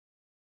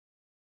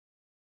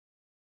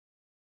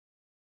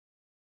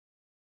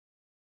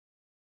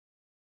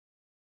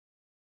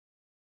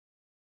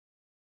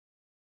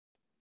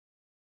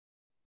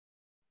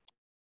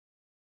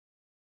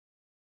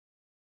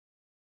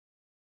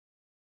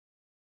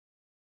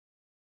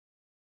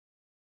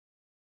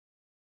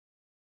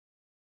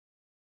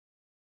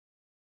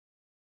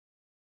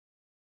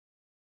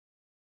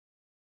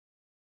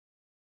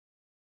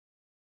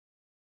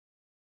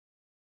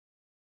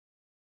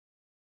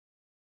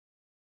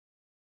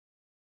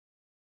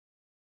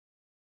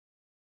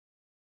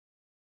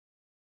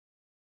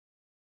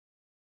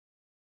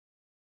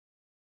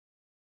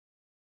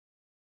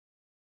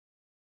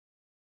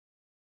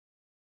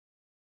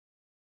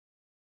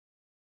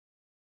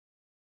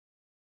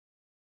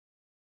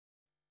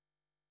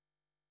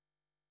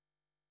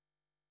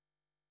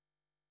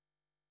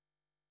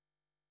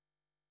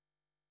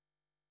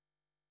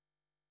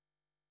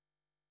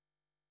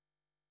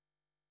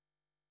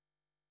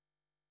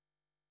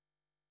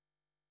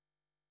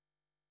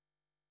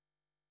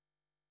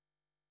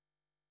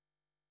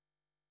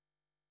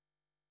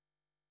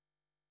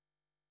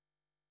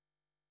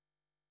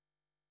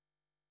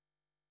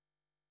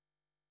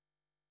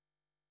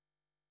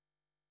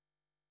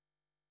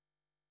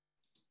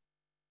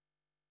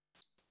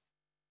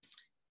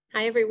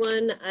Hi,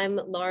 everyone. I'm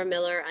Laura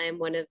Miller. I am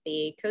one of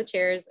the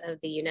co-chairs of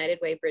the United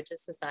Way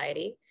Bridges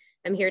Society.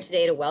 I'm here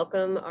today to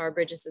welcome our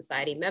Bridges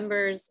Society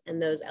members and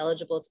those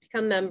eligible to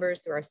become members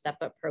through our Step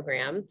Up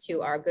program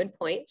to our Good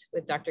Point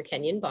with Dr.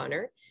 Kenyon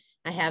Bonner.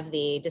 I have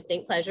the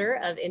distinct pleasure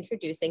of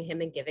introducing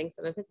him and giving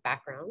some of his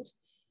background.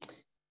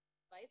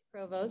 Vice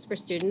Provost for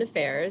Student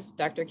Affairs,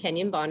 Dr.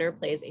 Kenyon Bonner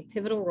plays a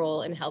pivotal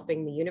role in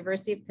helping the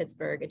University of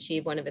Pittsburgh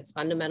achieve one of its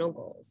fundamental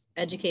goals,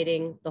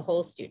 educating the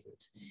whole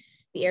student.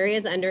 The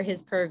areas under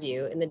his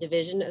purview in the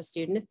Division of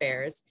Student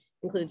Affairs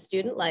include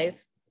student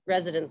life,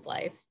 residence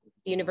life,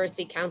 the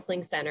University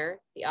Counseling Center,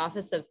 the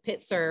Office of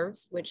Pitt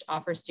Serves, which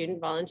offers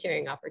student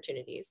volunteering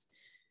opportunities,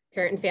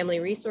 parent and family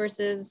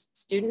resources,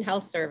 student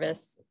health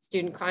service,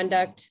 student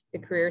conduct, the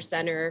Career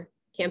Center,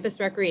 campus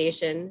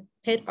recreation,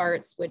 Pitt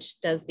Arts, which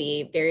does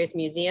the various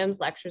museums,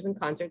 lectures, and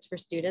concerts for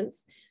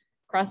students,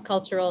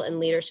 cross-cultural and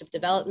leadership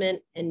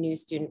development, and new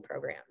student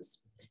programs.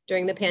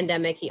 During the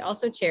pandemic, he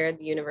also chaired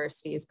the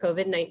university's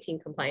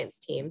COVID-19 compliance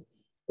team,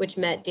 which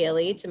met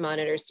daily to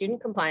monitor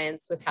student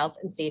compliance with health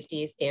and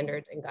safety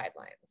standards and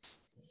guidelines.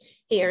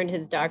 He earned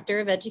his Doctor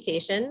of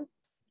Education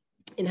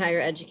in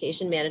Higher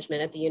Education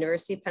Management at the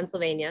University of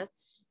Pennsylvania,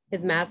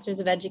 his Master's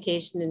of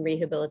Education in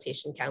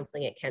Rehabilitation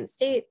Counseling at Kent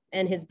State,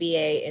 and his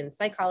BA in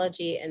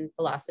Psychology and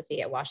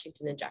Philosophy at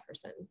Washington and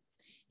Jefferson.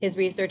 His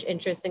research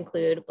interests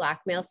include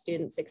Black male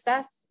student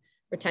success,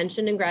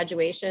 retention and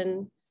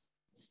graduation,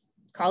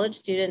 college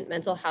student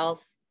mental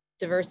health,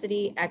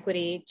 diversity,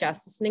 equity,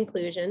 justice, and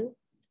inclusion.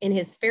 In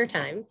his spare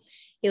time,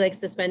 he likes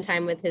to spend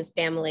time with his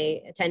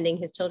family, attending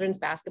his children's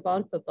basketball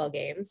and football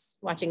games,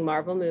 watching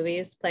Marvel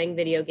movies, playing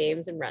video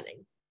games, and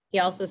running. He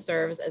also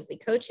serves as the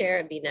co-chair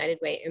of the United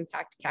Way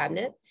Impact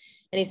Cabinet,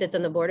 and he sits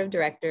on the board of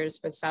directors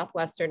for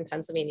Southwestern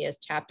Pennsylvania's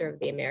chapter of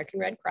the American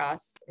Red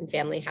Cross and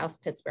Family House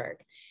Pittsburgh.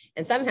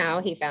 And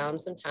somehow he found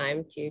some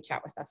time to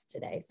chat with us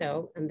today.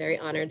 So I'm very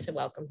honored to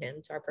welcome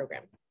him to our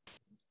program.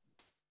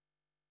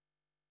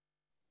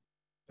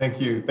 Thank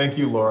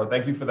you, Laura.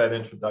 Thank you for that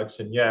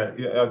introduction. Yeah,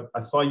 I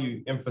saw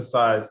you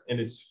emphasize in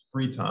his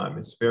free time,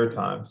 his spare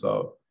time.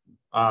 So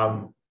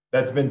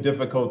that's been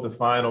difficult to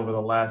find over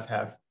the last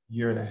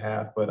year and a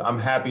half, but I'm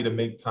happy to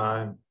make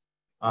time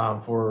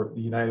for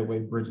the United Way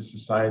Bridges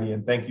Society,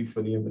 and thank you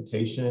for the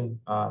invitation.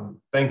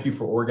 Thank you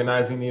for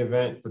organizing the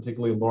event,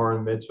 particularly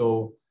Lauren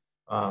Mitchell,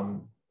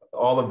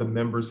 all of the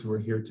members who are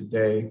here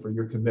today for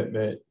your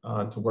commitment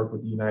to work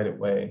with the United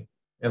Way.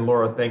 And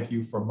Laura, thank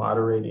you for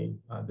moderating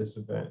this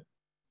event.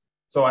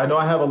 So I know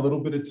I have a little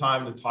bit of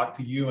time to talk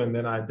to you, and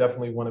then I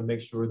definitely want to make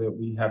sure that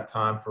we have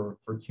time for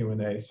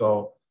Q&A.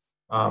 So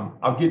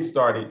I'll get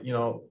started. You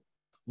know,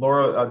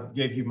 Laura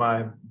gave you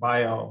my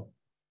bio,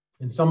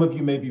 and some of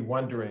you may be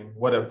wondering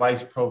what a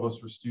vice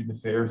provost for student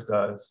affairs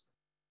does.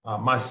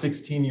 My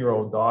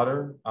 16-year-old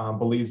daughter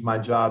believes my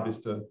job is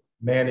to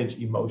manage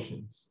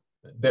emotions.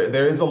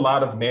 There is a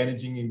lot of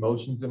managing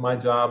emotions in my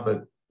job,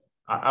 but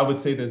I would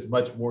say there's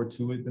much more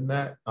to it than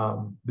that.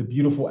 The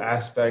beautiful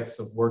aspects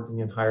of working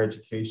in higher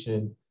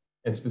education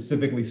and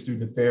specifically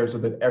student affairs are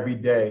that every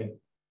day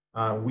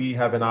we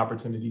have an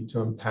opportunity to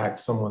impact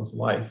someone's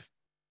life.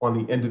 On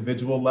the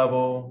individual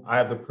level, I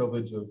have the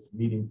privilege of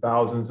meeting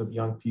thousands of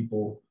young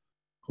people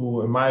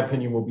who, in my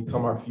opinion, will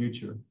become our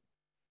future.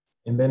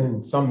 And then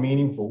in some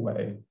meaningful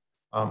way,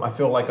 I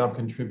feel like I'm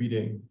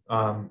contributing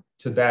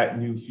to that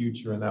new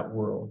future in that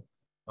world.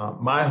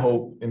 My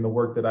hope in the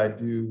work that I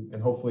do,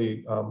 and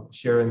hopefully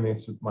sharing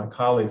this with my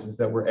colleagues, is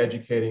that we're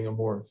educating a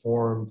more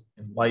informed,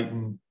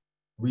 enlightened,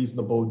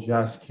 reasonable,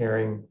 just,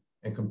 caring,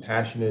 and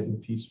compassionate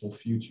and peaceful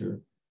future.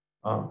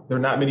 There are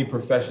not many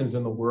professions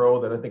in the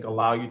world that I think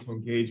allow you to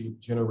engage with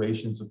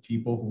generations of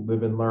people who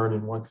live and learn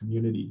in one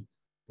community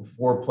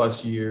for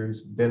 4+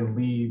 years, then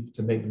leave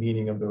to make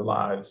meaning of their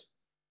lives.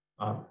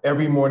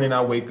 Every morning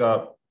I wake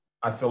up,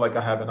 I feel like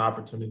I have an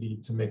opportunity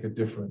to make a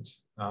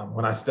difference.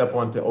 When I step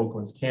onto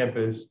Oakland's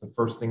campus, the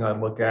first thing I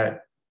look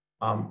at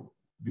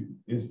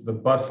is the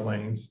bus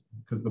lanes,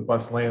 because the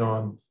bus lane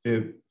on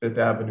Fifth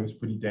Avenue is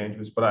pretty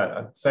dangerous.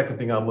 But second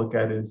thing I look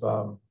at is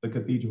the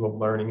Cathedral of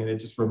Learning, and it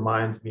just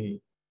reminds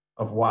me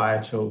of why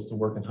I chose to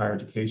work in higher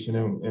education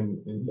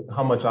and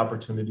how much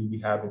opportunity we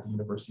have at the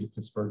University of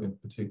Pittsburgh in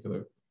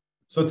particular.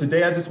 So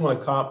today I just want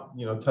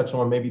to touch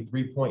on maybe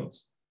 3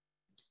 points.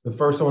 The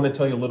first, I want to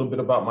tell you a little bit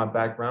about my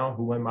background.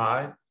 Who am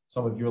I?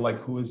 Some of you are like,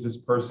 who is this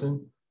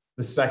person?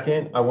 The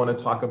second, I want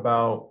to talk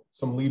about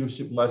some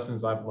leadership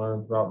lessons I've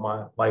learned throughout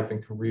my life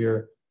and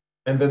career.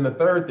 And then the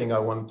third thing I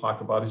want to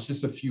talk about is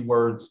just a few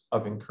words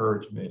of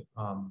encouragement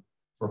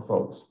for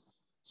folks.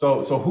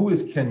 So who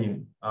is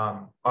Kenyon?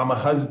 I'm a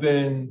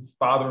husband,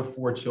 father of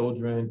 4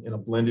 children in a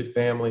blended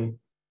family.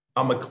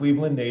 I'm a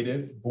Cleveland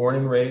native, born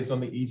and raised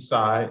on the East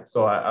Side.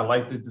 So I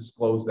like to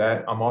disclose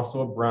that. I'm also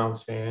a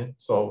Browns fan.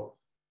 So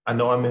I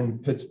know I'm in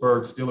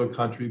Pittsburgh, Steeler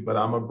country, but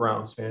I'm a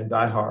Browns fan,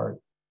 diehard.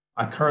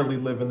 I currently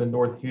live in the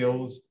North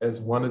Hills as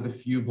one of the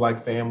few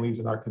Black families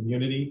in our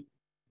community.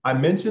 I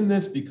mention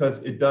this because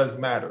it does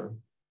matter.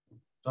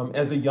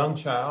 As a young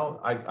child,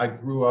 I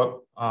grew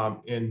up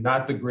in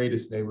not the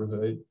greatest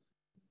neighborhood.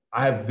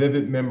 I have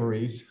vivid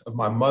memories of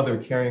my mother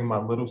carrying my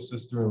little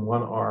sister in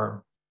one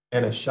arm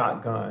and a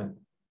shotgun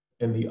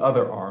in the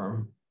other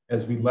arm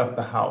as we left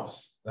the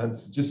house.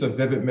 That's just a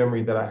vivid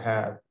memory that I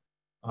have.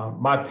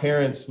 My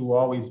parents, who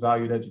always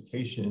valued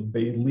education,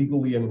 they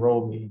legally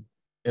enrolled me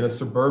in a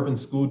suburban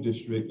school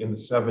district in the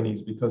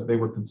 70s because they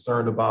were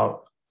concerned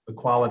about the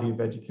quality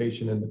of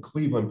education in the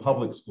Cleveland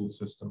public school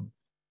system.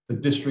 The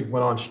district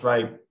went on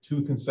strike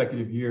 2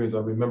 consecutive years. I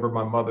remember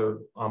my mother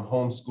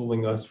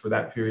homeschooling us for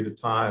that period of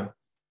time.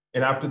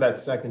 And after that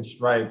second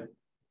strike,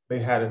 they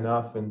had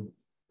enough and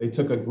they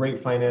took a great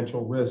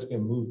financial risk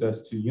and moved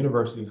us to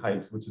University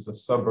Heights, which is a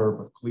suburb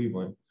of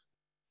Cleveland.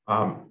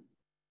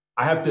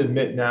 I have to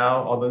admit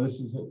now, although this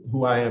isn't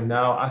who I am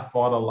now, I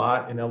fought a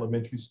lot in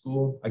elementary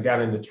school. I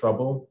got into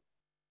trouble,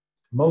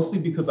 mostly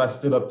because I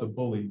stood up to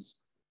bullies.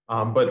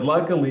 But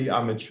luckily,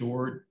 I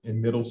matured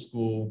in middle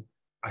school.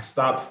 I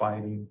stopped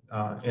fighting,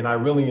 and I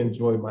really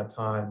enjoyed my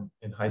time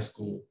in high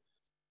school.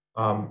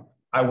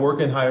 I work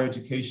in higher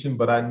education,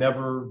 but I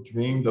never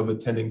dreamed of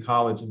attending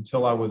college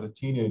until I was a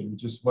teenager. It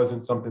just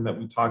wasn't something that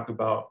we talked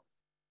about.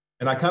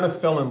 And I kind of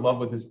fell in love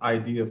with this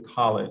idea of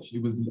college.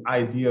 It was the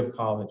idea of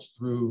college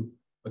through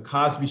the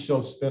Cosby Show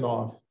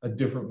spinoff, A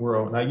Different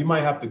World. Now, you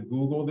might have to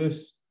Google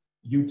this,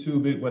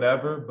 YouTube it,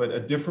 whatever, but A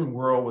Different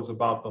World was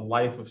about the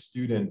life of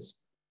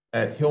students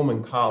at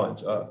Hillman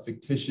College, a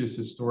fictitious,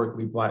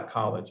 historically Black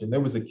college. And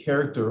there was a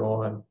character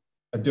on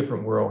A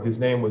Different World. His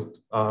name was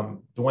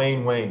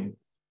Dwayne Wayne,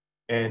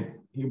 and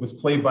he was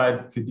played by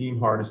Kadeem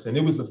Hardison.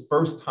 It was the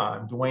first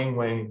time, Dwayne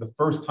Wayne, the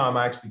first time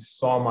I actually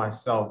saw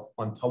myself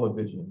on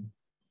television,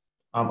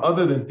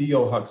 other than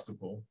Theo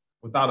Huxtable,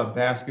 without a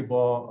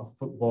basketball, a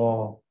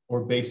football,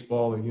 or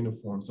baseball or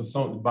uniform.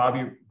 So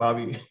Bobby,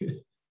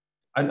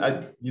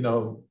 you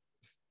know,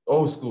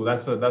 old school.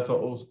 That's an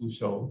old school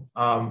show.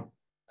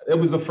 It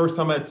was the first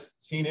time I'd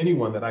seen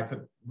anyone that I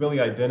could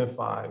really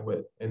identify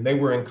with, and they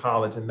were in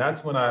college. And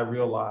that's when I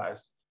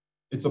realized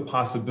it's a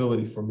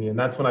possibility for me. And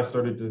that's when I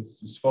started to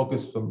just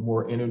focus some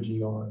more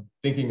energy on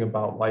thinking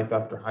about life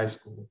after high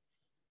school.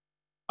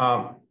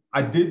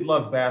 I did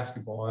love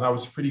basketball and I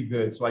was pretty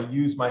good. So I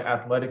used my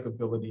athletic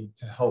ability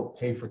to help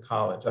pay for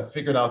college. I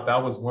figured out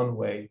that was one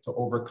way to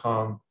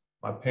overcome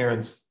my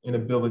parents'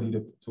 inability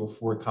to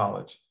afford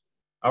college.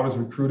 I was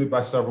recruited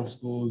by several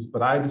schools,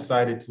 but I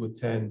decided to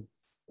attend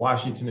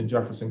Washington and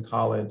Jefferson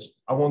College.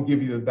 I won't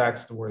give you the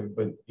backstory,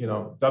 but you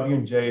know,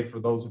 W&J, for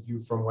those of you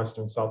from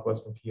Western,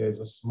 Southwestern PA, is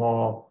a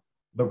small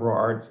liberal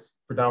arts,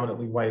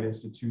 predominantly white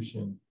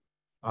institution.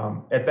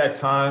 At that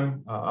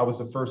time, I was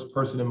the first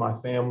person in my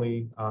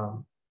family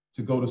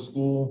to go to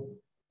school,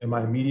 in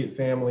my immediate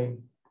family.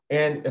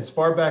 And as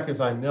far back as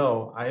I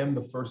know, I am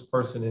the first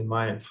person in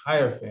my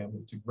entire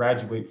family to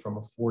graduate from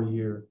a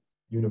 4-year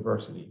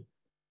university.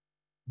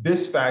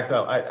 This fact,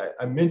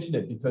 I mention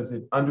it because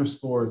it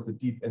underscores the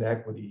deep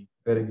inequity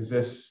that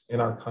exists in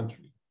our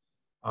country.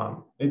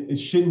 It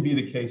shouldn't be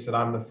the case that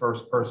I'm the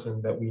first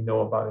person that we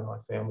know about in my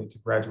family to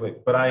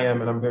graduate, but I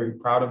am, and I'm very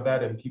proud of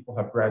that, and people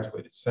have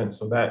graduated since.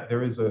 So that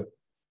there is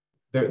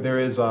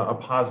a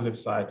positive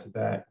side to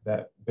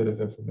that bit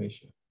of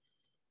information.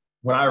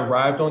 When I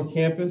arrived on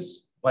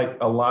campus, like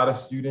a lot of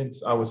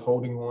students, I was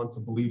holding on to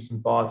beliefs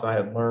and thoughts I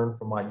had learned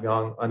from my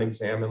young,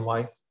 unexamined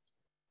life.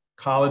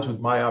 College was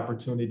my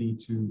opportunity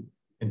to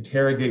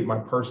interrogate my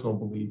personal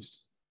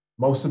beliefs.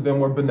 Most of them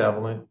were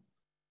benevolent.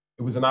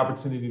 It was an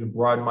opportunity to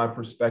broaden my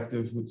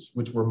perspectives,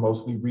 which were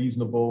mostly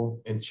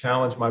reasonable, and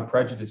challenge my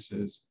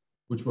prejudices,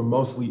 which were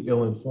mostly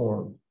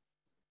ill-informed.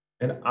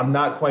 And I'm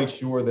not quite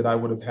sure that I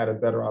would have had a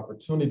better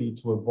opportunity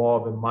to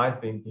evolve in my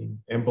thinking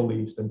and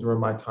beliefs than during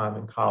my time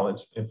in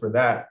college. And for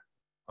that,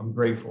 I'm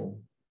grateful.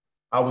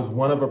 I was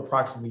one of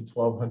approximately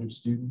 1,200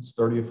 students,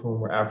 30 of whom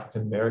were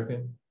African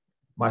American.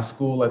 My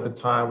school at the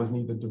time was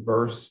neither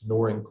diverse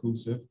nor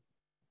inclusive.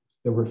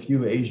 There were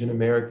few Asian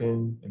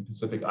American and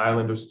Pacific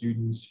Islander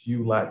students,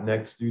 few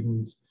Latinx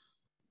students.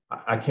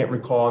 I can't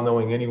recall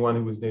knowing anyone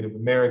who was Native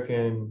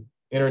American,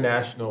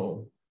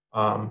 international,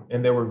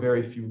 and there were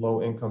very few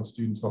low-income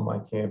students on my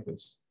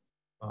campus.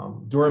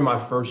 During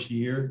my first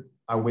year,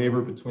 I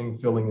wavered between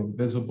feeling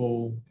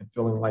invisible and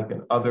feeling like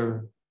an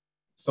other.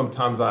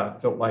 Sometimes I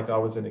felt like I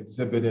was an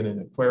exhibit in an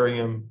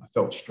aquarium. I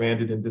felt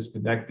stranded and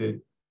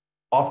disconnected.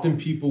 Often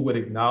people would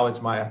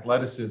acknowledge my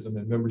athleticism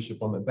and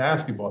membership on the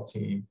basketball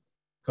team,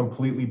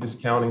 completely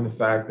discounting the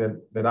fact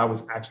that I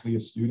was actually a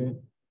student.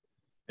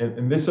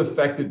 And this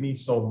affected me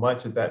so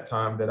much at that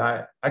time that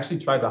I actually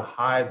tried to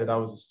hide that I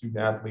was a student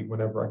athlete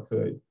whenever I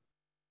could.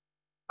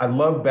 I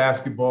love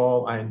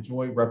basketball. I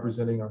enjoyed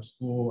representing our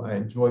school. I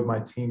enjoyed my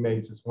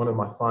teammates. It's one of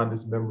my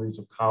fondest memories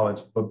of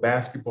college. But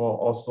basketball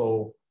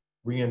also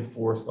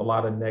reinforced a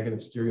lot of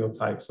negative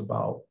stereotypes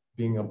about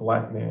being a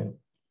Black man.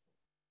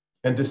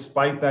 And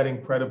despite that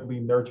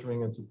incredibly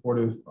nurturing and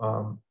supportive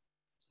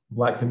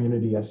Black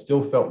community, I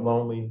still felt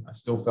lonely. I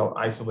still felt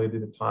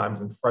isolated at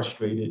times and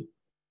frustrated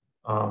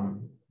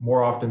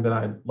more often than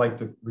I'd like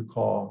to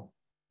recall.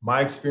 My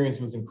experience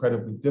was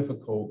incredibly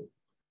difficult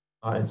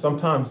and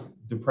sometimes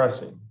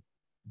depressing.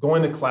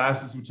 Going to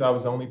classes, which I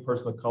was the only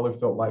person of color,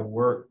 felt like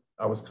work.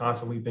 I was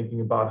constantly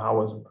thinking about how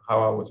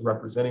I was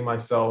representing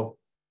myself.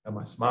 Am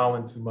I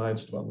smiling too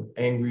much? Do I look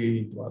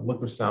angry? Do I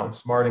look or sound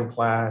smart in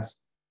class?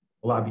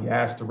 Will I be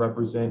asked to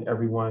represent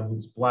everyone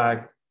who's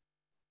Black?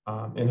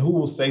 And who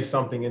will say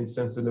something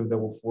insensitive that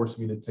will force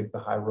me to take the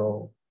high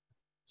road?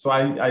 So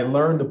I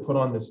learned to put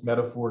on this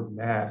metaphoric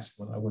mask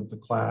when I went to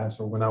class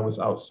or when I was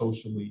out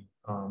socially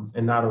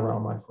and not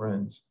around my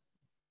friends.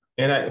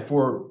 And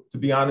to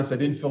be honest, I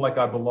didn't feel like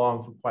I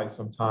belonged for quite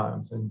some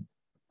times. And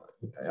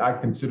I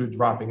considered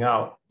dropping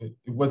out. It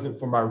wasn't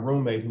for my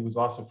roommate, who was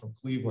also from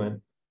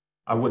Cleveland.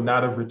 I would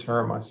not have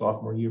returned my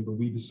sophomore year, but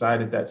we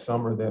decided that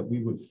summer that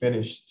we would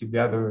finish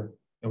together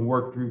and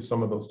work through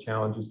some of those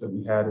challenges that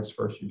we had as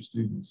first year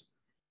students.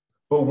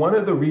 But one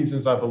of the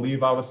reasons I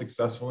believe I was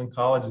successful in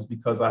college is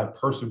because I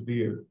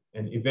persevered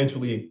and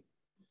eventually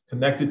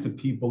connected to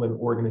people and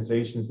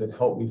organizations that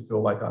helped me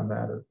feel like I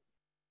mattered.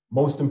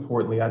 Most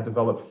importantly, I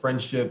developed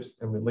friendships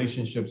and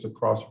relationships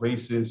across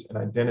races and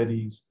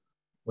identities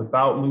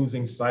without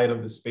losing sight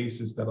of the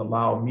spaces that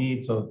allow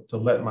me to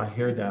let my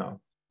hair down.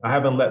 I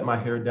haven't let my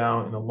hair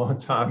down in a long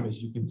time,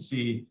 as you can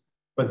see,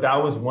 but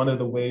that was one of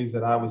the ways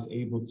that I was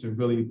able to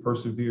really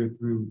persevere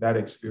through that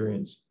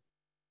experience.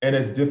 And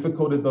as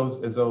difficult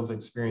as those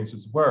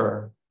experiences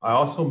were, I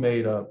also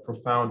made a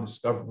profound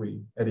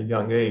discovery at a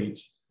young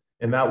age.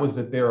 And that was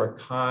that there are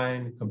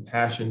kind,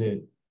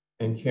 compassionate,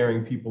 and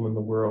caring people in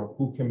the world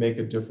who can make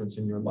a difference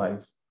in your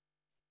life.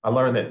 I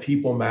learned that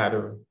people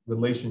matter,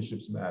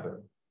 relationships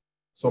matter.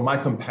 So my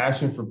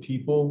compassion for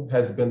people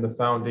has been the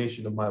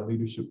foundation of my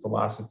leadership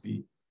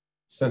philosophy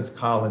since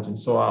college. And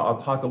so I'll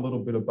talk a little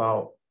bit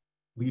about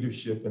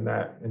leadership in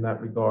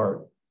that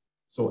regard.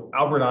 So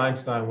Albert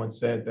Einstein once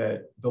said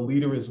that the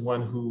leader is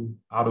one who,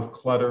 out of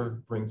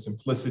clutter, brings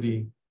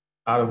simplicity,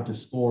 out of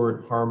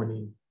discord,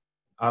 harmony,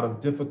 out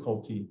of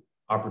difficulty,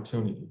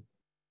 opportunity.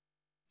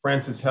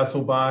 Frances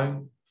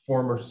Hesselbein,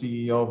 former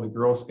CEO of the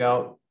Girl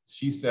Scout,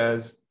 she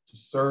says, to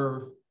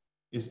serve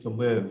is to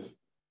live.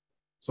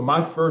 So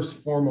my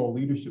first formal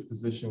leadership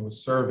position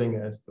was serving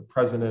as the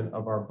president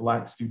of our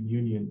Black Student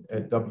Union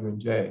at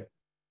W&J.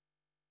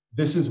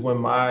 This is when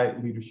my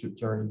leadership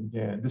journey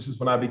began. This is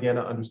when I began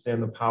to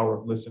understand the power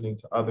of listening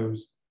to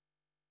others,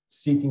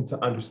 seeking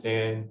to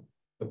understand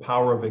the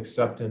power of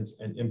acceptance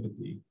and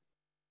empathy.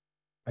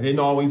 I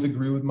didn't always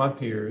agree with my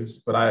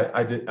peers, but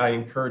I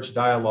encouraged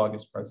dialogue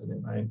as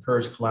president. I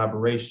encouraged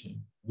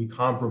collaboration. We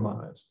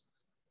compromised.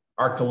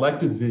 Our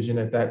collective vision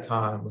at that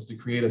time was to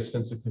create a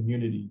sense of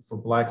community for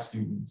Black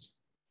students,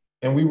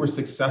 and we were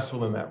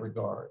successful in that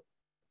regard.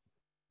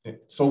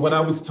 So when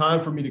it was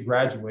time for me to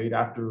graduate,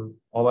 after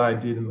all I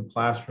did in the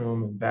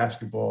classroom and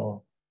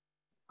basketball,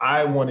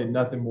 I wanted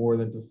nothing more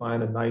than to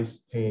find a nice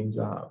paying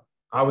job.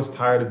 I was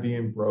tired of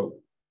being broke.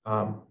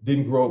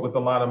 Didn't grow up with a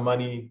lot of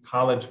money.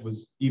 College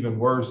was even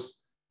worse.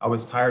 I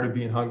was tired of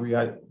being hungry.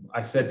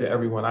 I said to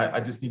everyone, I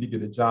just need to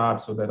get a job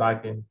so that I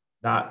can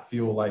not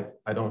feel like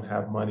I don't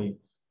have money.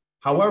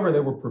 However,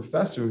 there were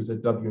professors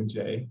at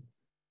W&J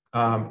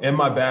and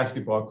my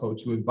basketball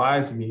coach who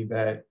advised me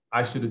that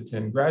I should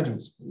attend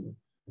graduate school.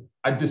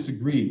 I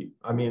disagreed.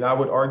 I mean, I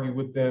would argue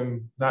with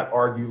them, not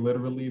argue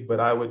literally, but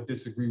I would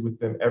disagree with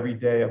them every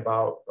day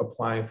about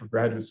applying for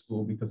graduate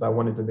school because I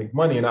wanted to make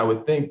money. And I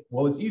would think,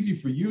 well, it's easy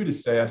for you to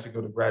say I should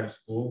go to graduate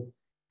school.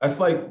 That's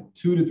like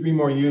 2 to 3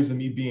 more years of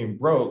me being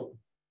broke.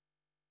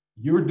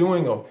 You're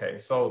doing okay.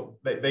 So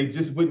they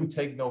just wouldn't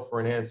take no for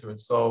an answer. And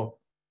so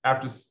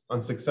after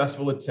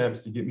unsuccessful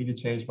attempts to get me to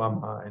change my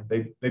mind,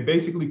 they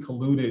basically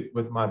colluded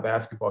with my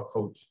basketball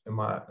coach and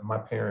my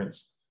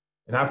parents.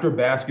 And after a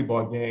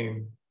basketball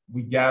game,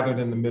 we gathered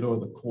in the middle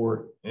of the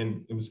court,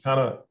 and it was kind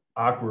of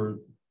awkward.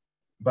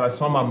 But I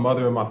saw my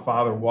mother and my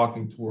father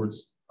walking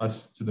towards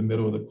us to the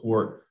middle of the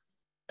court.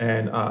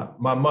 And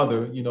my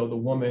mother, you know, the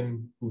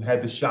woman who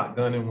had the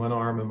shotgun in one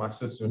arm and my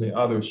sister in the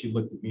other, she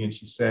looked at me and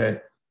she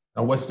said,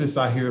 "Now, what's this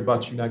I hear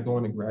about you not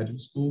going to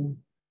graduate school?"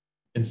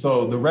 And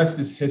so the rest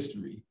is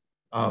history.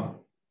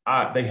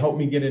 They helped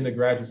me get into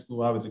graduate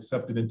school. I was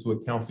accepted into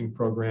a counseling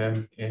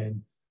program,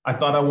 and I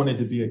thought I wanted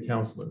to be a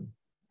counselor.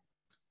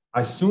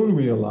 I soon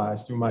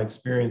realized through my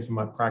experience in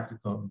my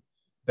practicum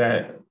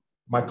that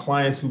my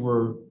clients who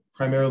were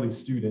primarily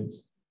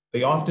students,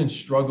 they often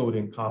struggled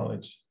in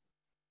college,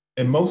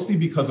 and mostly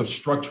because of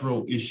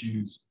structural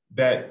issues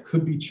that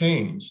could be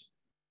changed.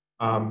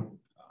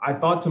 I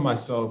thought to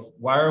myself,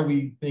 why are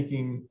we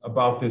thinking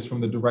about this from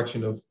the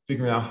direction of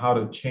figuring out how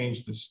to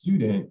change the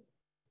student?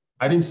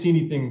 I didn't see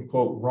anything,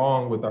 quote,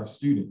 wrong with our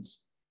students.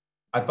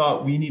 I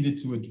thought we needed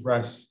to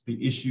address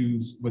the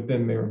issues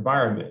within their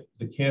environment,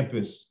 the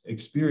campus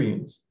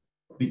experience,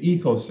 the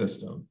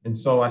ecosystem. And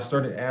so I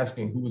started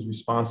asking who was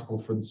responsible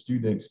for the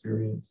student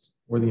experience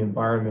or the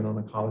environment on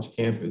a college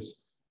campus.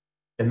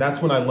 And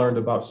that's when I learned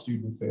about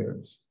student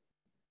affairs.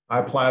 I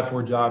applied for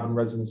a job in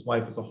residence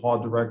life as a hall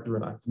director,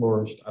 and I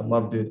flourished. I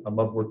loved it. I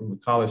loved working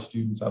with college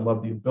students. I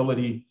loved the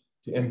ability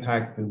to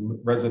impact the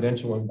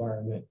residential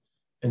environment.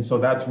 And so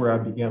that's where I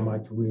began my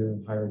career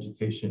in higher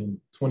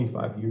education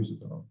 25 years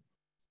ago.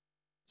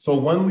 So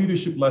one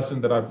leadership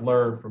lesson that I've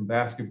learned from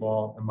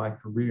basketball and my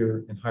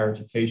career in higher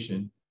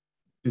education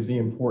is the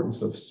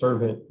importance of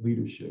servant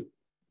leadership.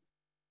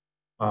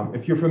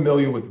 If you're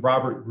familiar with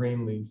Robert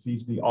Greenleaf,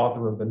 he's the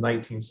author of the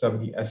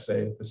 1970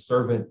 essay, The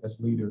Servant as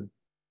Leader.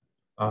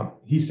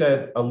 He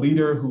said, a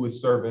leader who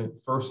is servant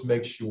first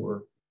makes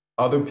sure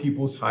other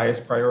people's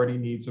highest priority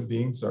needs are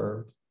being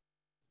served.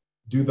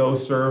 Do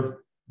those served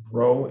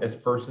grow as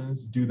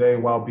persons? Do they,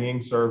 while being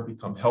served,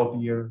 become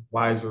healthier,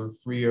 wiser,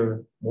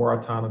 freer, more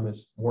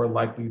autonomous, more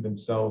likely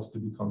themselves to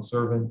become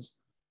servants?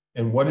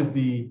 And what is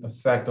the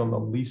effect on the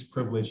least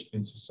privileged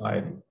in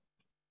society?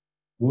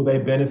 Will they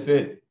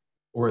benefit,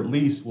 or at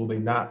least will they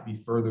not be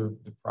further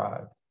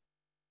deprived?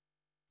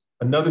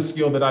 Another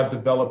skill that I've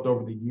developed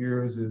over the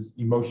years is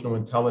emotional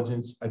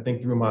intelligence, I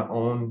think through my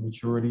own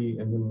maturity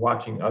and then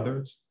watching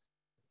others.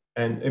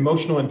 And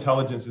emotional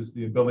intelligence is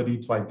the ability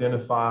to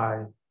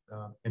identify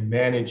and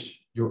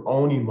manage your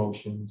own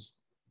emotions,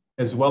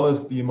 as well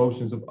as the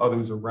emotions of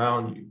others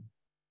around you.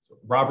 So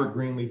Robert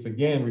Greenleaf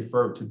again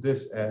referred to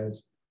this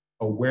as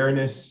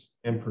awareness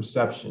and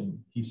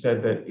perception. He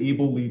said that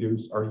able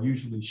leaders are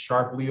usually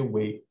sharply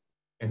awake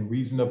and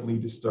reasonably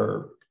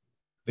disturbed.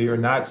 They are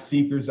not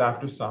seekers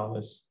after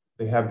solace.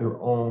 They have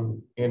their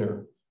own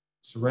inner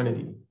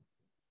serenity.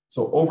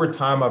 So over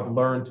time, I've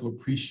learned to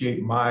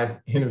appreciate my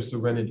inner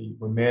serenity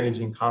when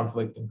managing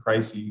conflict and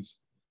crises.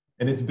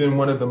 And it's been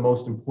one of the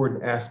most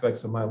important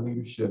aspects of my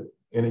leadership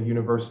in a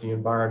university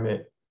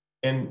environment.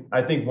 And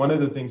I think one of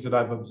the things that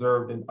I've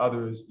observed in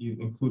others,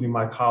 including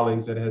my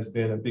colleagues, that has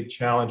been a big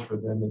challenge for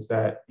them is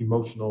that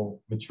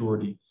emotional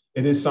maturity.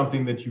 It is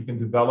something that you can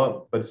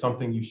develop, but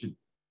something you should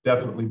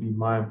definitely be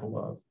mindful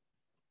of.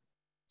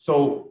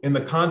 So in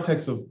the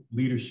context of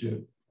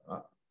leadership,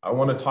 I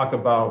want to talk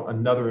about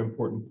another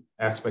important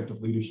aspect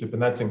of leadership,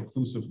 and that's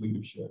inclusive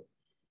leadership.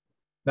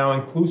 Now,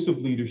 inclusive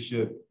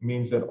leadership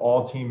means that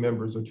all team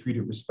members are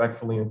treated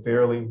respectfully and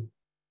fairly,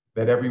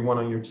 that everyone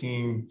on your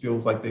team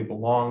feels like they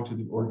belong to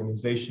the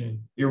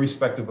organization,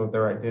 irrespective of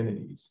their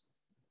identities.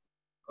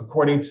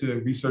 According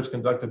to research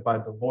conducted by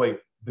Deloitte,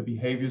 the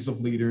behaviors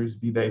of leaders,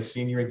 be they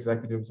senior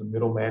executives or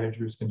middle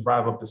managers, can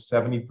drive up to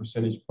 70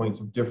 percentage points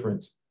of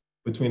difference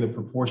between the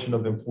proportion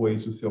of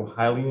employees who feel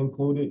highly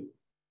included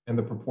and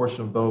the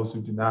proportion of those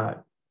who do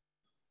not.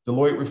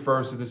 Deloitte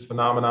refers to this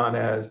phenomenon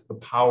as the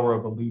power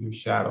of a leader's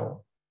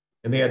shadow.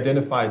 And they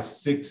identified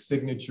 6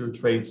 signature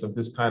traits of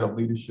this kind of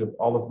leadership,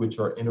 all of which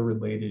are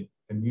interrelated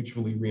and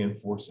mutually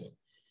reinforcing.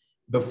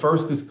 The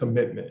first is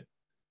commitment.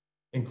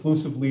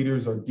 Inclusive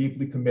leaders are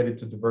deeply committed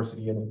to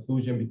diversity and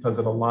inclusion because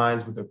it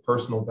aligns with their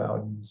personal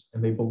values,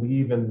 and they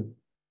believe in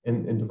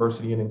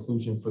diversity and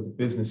inclusion for the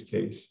business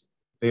case.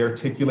 They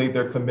articulate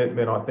their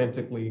commitment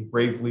authentically,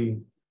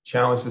 bravely,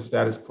 challenge the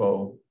status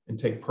quo, and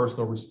take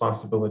personal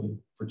responsibility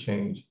for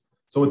change.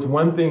 So it's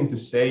one thing to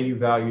say you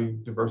value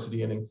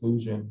diversity and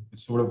inclusion.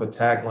 It's sort of a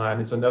tagline.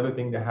 It's another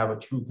thing to have a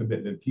true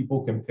commitment.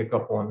 People can pick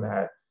up on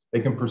that.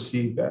 They can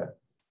perceive that.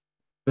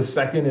 The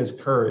second is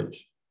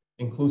courage.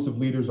 Inclusive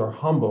leaders are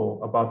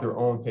humble about their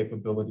own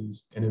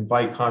capabilities and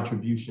invite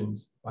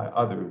contributions by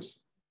others.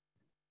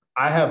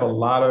 I have a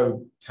lot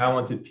of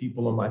talented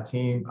people on my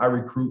team. I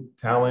recruit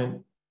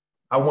talent.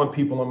 I want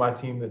people on my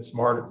team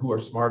who are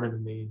smarter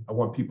than me. I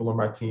want people on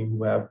my team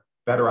who have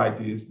better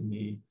ideas than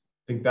me.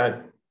 I think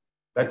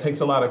that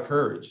takes a lot of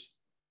courage.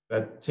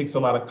 That takes a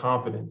lot of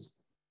confidence.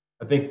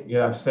 I think,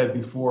 I've said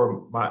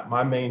before,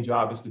 my main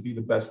job is to be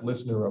the best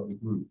listener of the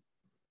group.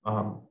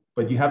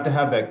 But you have to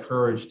have that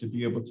courage to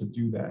be able to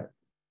do that.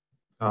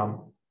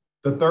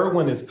 The third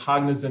one is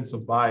cognizance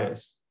of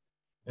bias.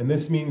 And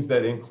this means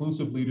that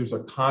inclusive leaders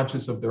are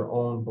conscious of their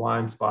own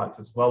blind spots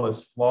as well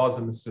as flaws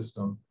in the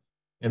system,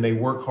 and they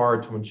work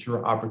hard to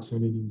ensure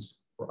opportunities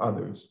for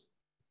others.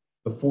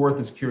 The fourth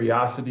is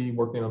curiosity,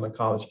 working on the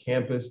college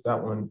campus.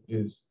 That one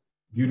is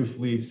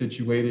beautifully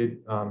situated,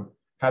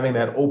 having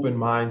that open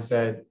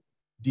mindset,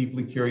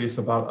 deeply curious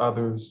about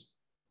others,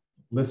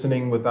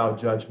 listening without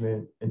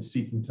judgment, and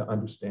seeking to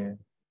understand.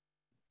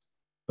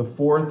 The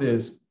fourth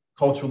is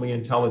culturally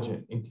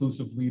intelligent.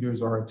 Inclusive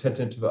leaders are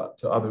attentive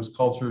to others'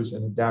 cultures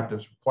and adapt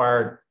as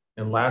required.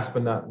 And last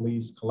but not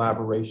least,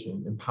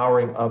 collaboration,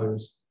 empowering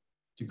others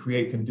to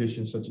create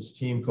conditions such as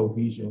team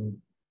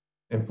cohesion.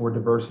 And for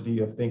diversity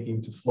of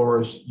thinking to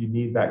flourish, you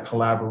need that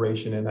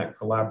collaboration and that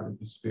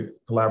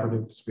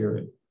collaborative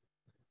spirit.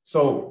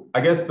 So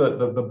I guess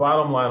the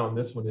bottom line on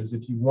this one is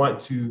if you want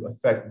to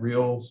affect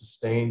real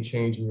sustained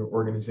change in your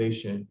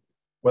organization,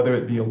 whether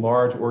it be a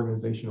large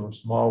organization or a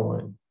small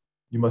one,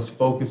 you must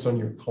focus on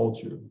your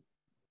culture.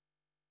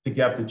 I think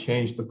you have to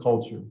change the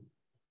culture.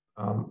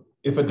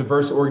 If a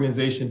diverse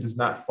organization does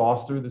not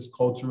foster this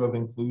culture of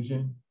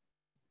inclusion,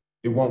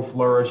 it won't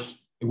flourish,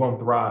 it won't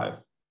thrive.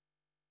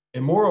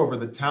 And moreover,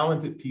 the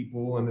talented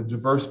people and the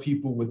diverse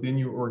people within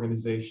your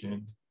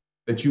organization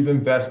that you've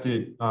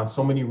invested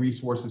so many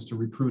resources to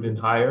recruit and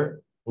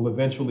hire will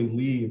eventually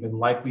leave and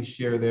likely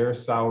share their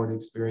soured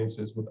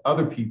experiences with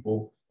other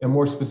people, and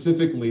more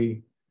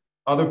specifically,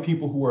 other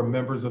people who are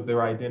members of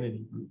their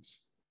identity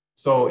groups.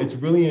 So it's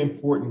really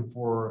important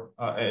for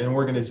an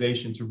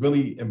organization to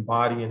really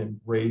embody and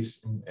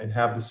embrace and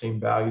have the same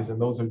values. And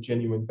those are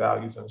genuine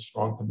values and a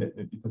strong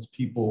commitment because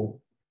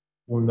people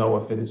will know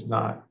if it is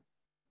not.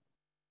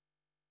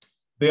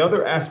 The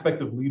other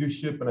aspect of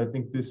leadership, and I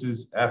think this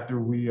is after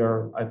we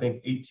are, I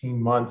think,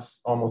 18 months,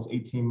 almost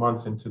 18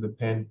 months into the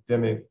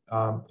pandemic,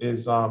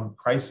 is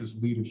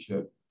crisis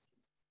leadership.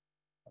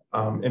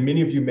 And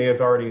many of you may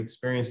have already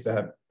experienced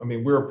that. I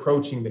mean, we're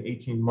approaching the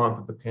 18th month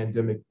of the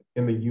pandemic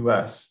in the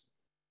US.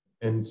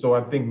 And so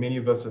I think many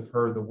of us have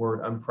heard the word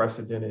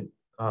unprecedented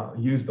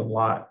used a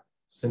lot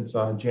since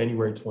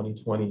January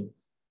 2020.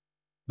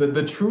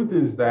 The truth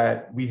is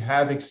that we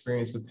have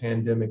experienced a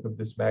pandemic of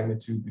this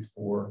magnitude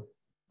before.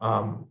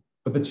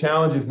 But the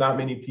challenge is not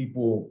many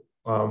people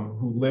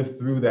who lived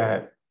through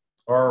that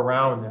are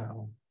around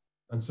now.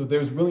 And so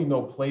there's really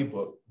no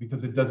playbook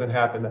because it doesn't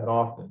happen that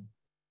often.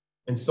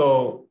 And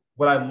so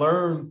what I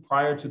learned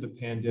prior to the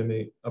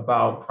pandemic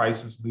about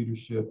crisis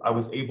leadership, I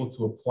was able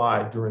to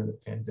apply during the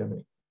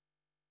pandemic.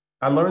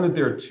 I learned that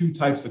there are two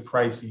types of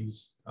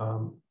crises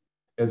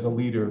as a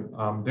leader.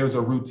 There's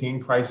a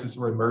routine crisis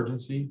or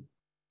emergency,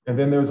 and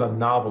then there's a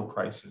novel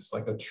crisis,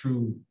 like a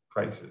true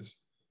crisis.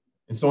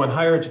 And so in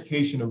higher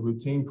education, a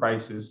routine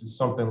crisis is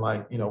something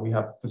like, we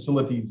have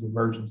facilities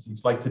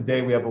emergencies. Like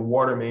today, we have a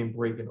water main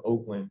break in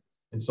Oakland.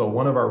 And so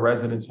one of our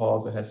residence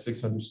halls that has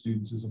 600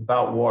 students is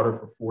without water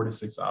for 4 to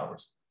 6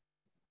 hours.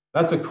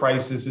 That's a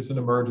crisis, it's an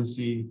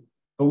emergency,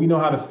 but we know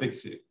how to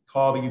fix it.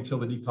 Call the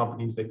utility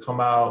companies, they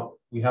come out,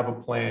 we have a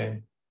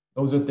plan.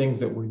 Those are things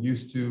that we're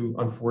used to,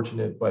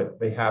 unfortunate, but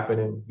they happen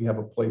and we have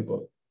a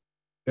playbook.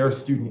 There are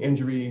student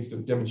injuries, there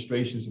are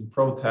demonstrations and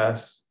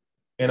protests,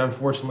 and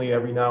unfortunately,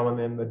 every now and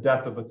then, the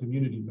death of a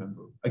community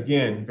member.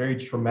 Again, very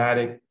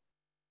traumatic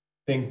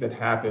things that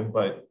happen,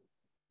 but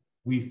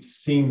we've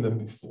seen them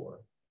before.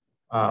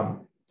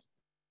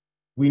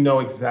 We know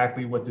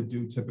exactly what to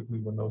do typically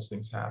when those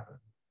things happen.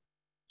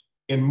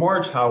 In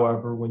March,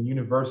 however, when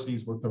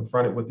universities were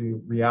confronted with the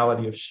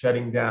reality of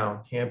shutting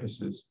down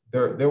campuses,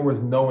 there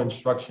was no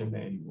instruction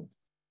manual.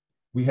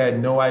 We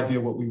had no idea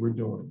what we were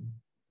doing.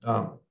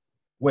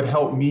 What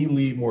helped me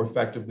lead more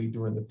effectively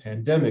during the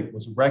pandemic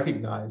was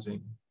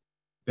recognizing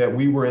that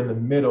we were in the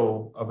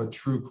middle of a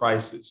true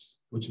crisis,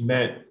 which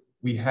meant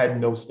we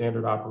had no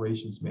standard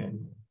operations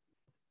manual.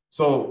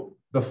 So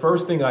the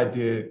first thing I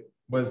did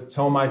was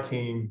tell my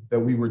team that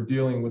we were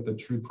dealing with a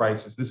true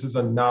crisis. This is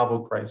a novel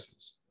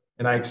crisis.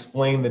 And I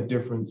explained the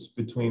difference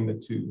between the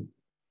two.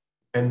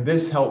 And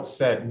this helped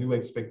set new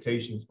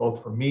expectations,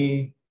 both for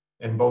me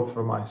and both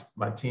for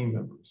my team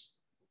members.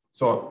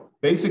 So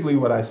basically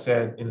what I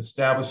said in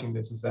establishing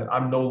this is that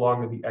I'm no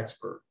longer the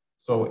expert.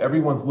 So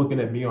everyone's looking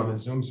at me on a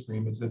Zoom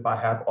screen as if I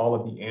have all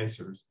of the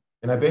answers.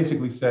 And I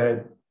basically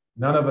said,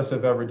 none of us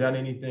have ever done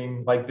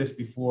anything like this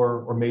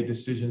before or made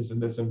decisions in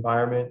this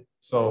environment.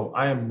 So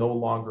I am no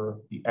longer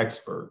the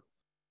expert.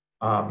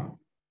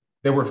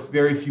 There were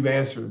very few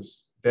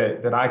answers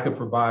that I could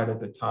provide at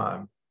the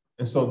time.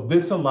 And so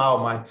this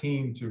allowed my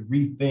team to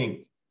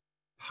rethink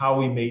how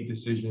we made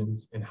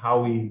decisions and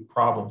how we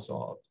problem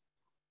solved.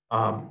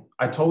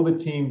 I told the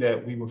team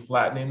that we were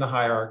flattening the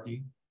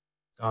hierarchy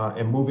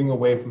and moving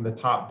away from the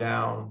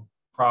top-down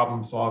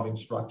problem-solving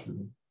structure.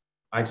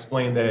 I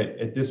explained that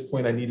at this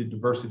point, I needed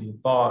diversity of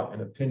thought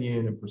and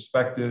opinion and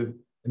perspective.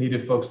 I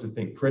needed folks to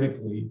think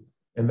critically,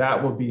 and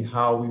that would be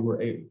how we were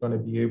going to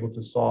be able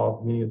to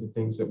solve many of the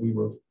things that we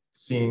were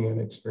seeing and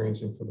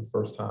experiencing for the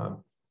first time.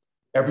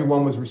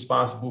 Everyone was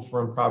responsible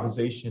for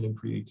improvisation and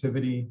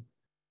creativity.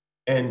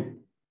 And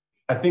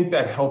I think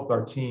that helped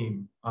our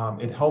team.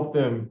 It helped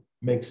them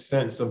make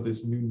sense of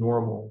this new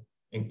normal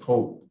and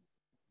cope.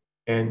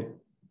 And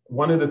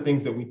one of the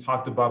things that we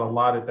talked about a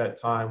lot at that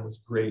time was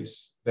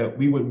grace, that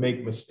we would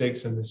make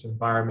mistakes in this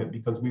environment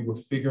because we were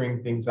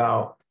figuring things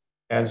out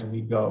as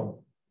we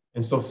go.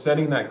 And so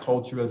setting that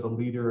culture as a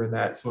leader and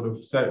that sort of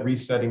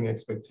resetting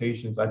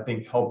expectations, I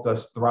think helped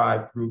us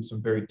thrive through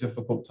some very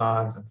difficult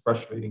times and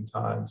frustrating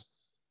times.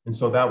 And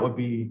so that would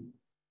be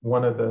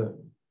one of the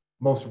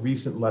most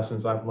recent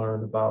lessons I've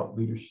learned about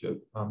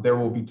leadership. There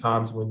will be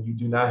times when you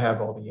do not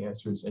have all the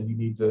answers and you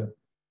need to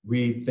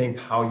rethink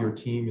how your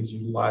team is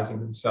utilizing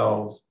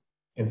themselves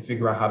and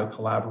figure out how to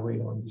collaborate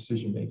on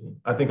decision-making.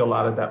 I think a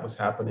lot of that was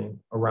happening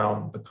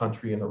around the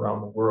country and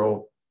around the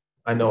world.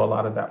 I know a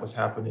lot of that was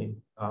happening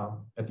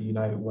at the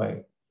United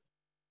Way.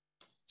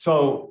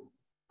 So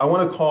I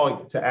want to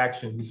call to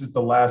action. This is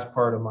the last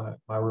part of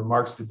my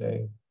remarks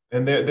today.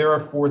 And there are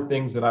 4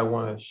 things that I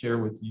want to share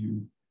with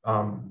you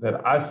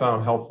that I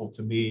found helpful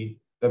to me,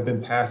 that have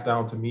been passed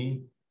down to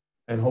me,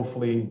 and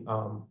hopefully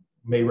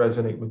may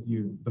resonate with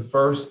you. The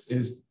first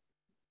is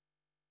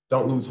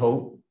don't lose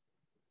hope.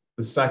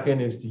 The second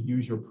is to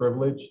use your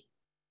privilege.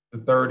 The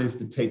third is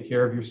to take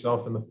care of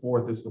yourself. And the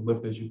fourth is to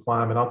lift as you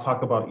climb. And I'll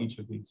talk about each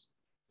of these.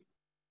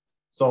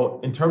 So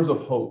in terms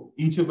of hope,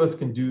 each of us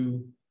can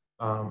do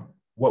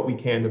what we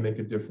can to make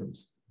a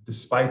difference.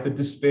 Despite the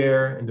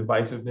despair and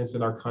divisiveness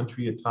in our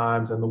country at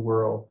times and the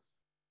world,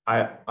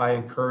 I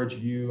encourage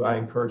you, I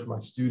encourage my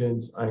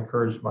students, I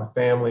encourage my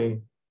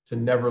family to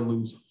never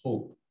lose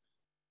hope.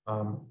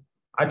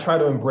 I try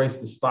to embrace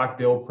the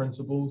Stockdale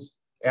principles.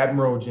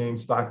 Admiral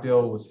James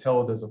Stockdale was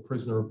held as a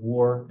prisoner of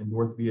war in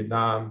North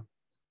Vietnam.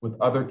 with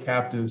other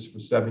captives for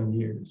 7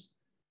 years.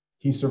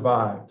 He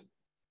survived.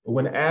 But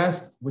when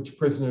asked which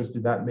prisoners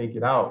did not make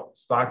it out,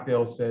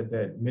 Stockdale said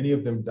that many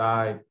of them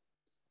died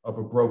of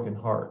a broken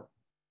heart.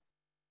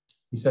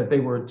 He said they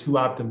were too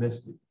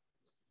optimistic.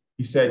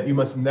 He said, you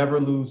must never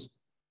lose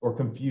or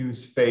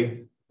confuse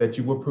faith that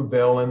you will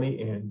prevail in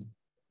the end,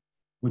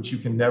 which you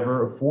can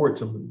never afford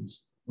to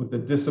lose, with the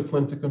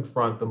discipline to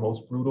confront the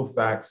most brutal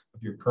facts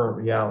of your current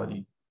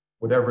reality,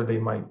 whatever they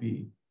might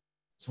be.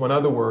 So in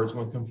other words,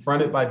 when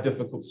confronted by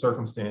difficult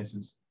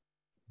circumstances,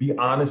 be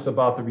honest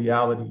about the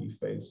reality you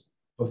face,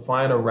 but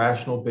find a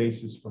rational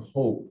basis for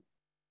hope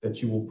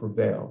that you will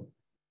prevail.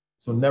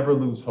 So never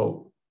lose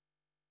hope.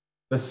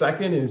 The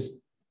second is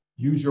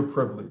use your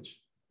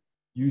privilege.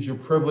 Use your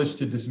privilege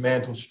to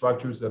dismantle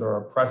structures that are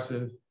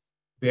oppressive,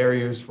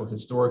 barriers for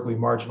historically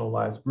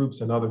marginalized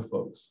groups and other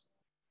folks.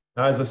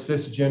 Now, as a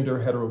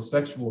cisgender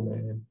heterosexual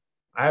man,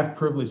 I have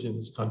privilege in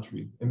this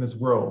country, in this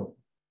world,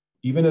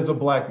 even as a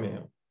Black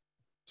man.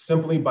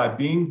 Simply by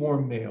being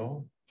born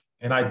male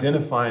and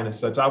identifying as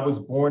such, I was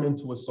born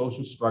into a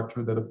social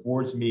structure that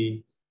affords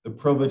me the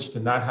privilege to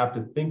not have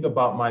to think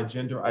about my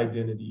gender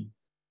identity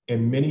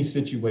in many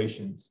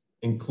situations,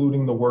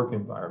 including the work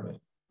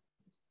environment.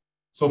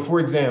 So for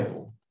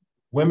example,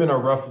 women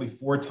are roughly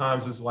 4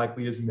 times as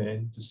likely as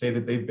men to say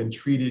that they've been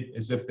treated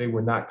as if they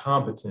were not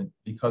competent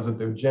because of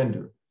their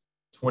gender.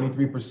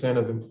 23%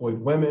 of employed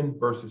women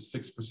versus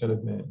 6%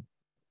 of men.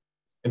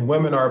 And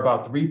women are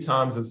about 3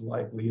 times as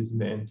likely as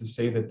men to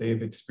say that they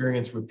have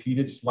experienced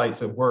repeated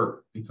slights at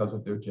work because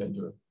of their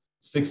gender.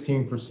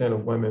 16%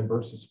 of women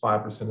versus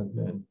 5% of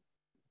men.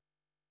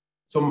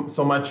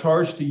 So my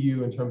charge to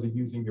you in terms of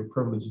using your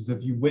privilege is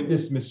if you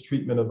witness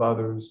mistreatment of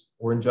others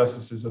or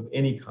injustices of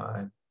any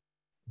kind,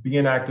 be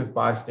an active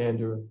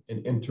bystander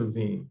and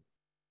intervene.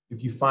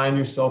 If you find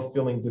yourself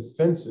feeling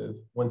defensive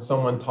when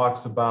someone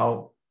talks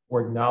about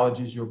or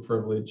acknowledges your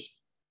privilege,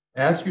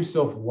 ask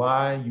yourself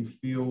why you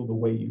feel the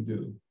way you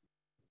do.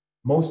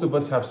 Most of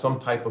us have some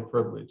type of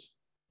privilege.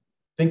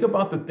 Think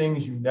about the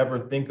things you never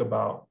think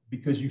about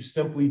because you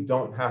simply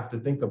don't have to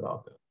think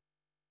about them.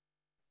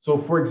 So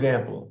for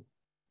example,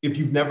 if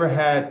you've never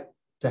had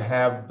to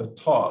have the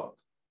talk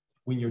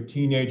when your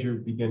teenager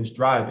begins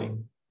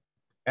driving,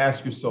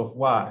 ask yourself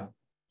why.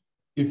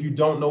 If you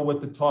don't know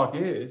what the talk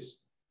is,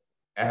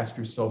 ask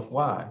yourself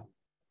why.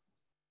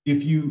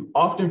 If you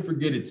often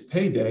forget it's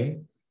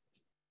payday,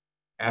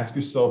 ask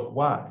yourself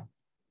why.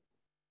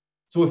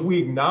 So if we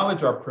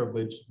acknowledge our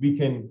privilege, we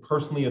can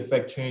personally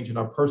affect change in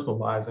our personal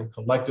lives and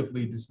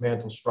collectively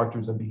dismantle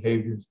structures and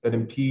behaviors that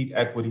impede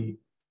equity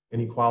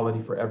and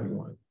equality for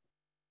everyone.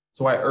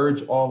 So I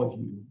urge all of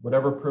you,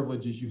 whatever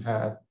privileges you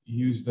have,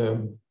 use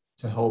them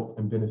to help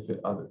and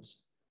benefit others.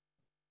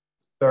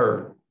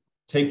 Third,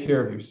 take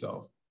care of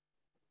yourself.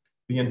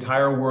 The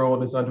entire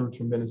world is under a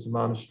tremendous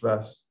amount of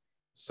stress.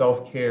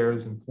 Self-care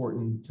is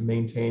important to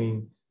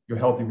maintaining your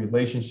healthy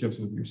relationships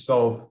with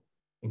yourself,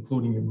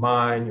 including your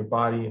mind, your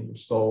body, and your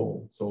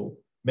soul. So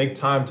make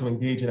time to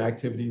engage in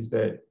activities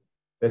that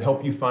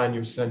help you find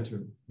your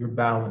center, your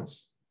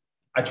balance.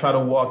 I try to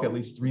walk at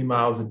least 3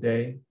 miles a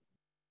day.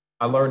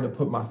 I learned to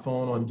put my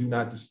phone on do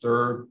not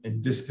disturb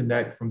and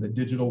disconnect from the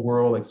digital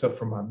world except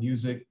for my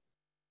music.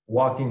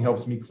 Walking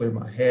helps me clear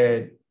my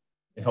head.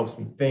 It helps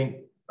me think.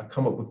 I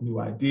come up with new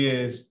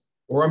ideas,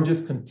 or I'm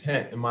just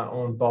content in my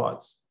own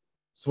thoughts.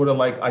 Sort of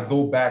like I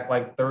go back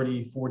like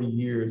 30, 40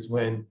 years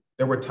when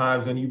there were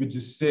times when you would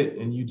just sit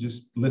and you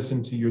just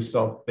listen to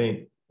yourself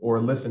think or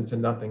listen to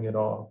nothing at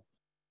all.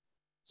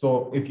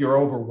 So if you're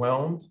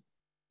overwhelmed,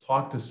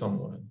 talk to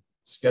someone.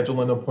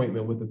 Schedule an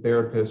appointment with a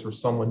therapist or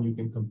someone you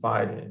can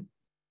confide in.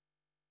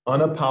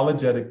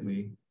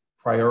 Unapologetically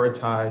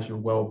prioritize your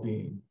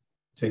well-being.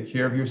 Take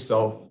care of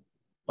yourself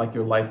like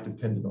your life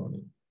depended on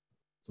it.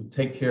 So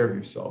take care of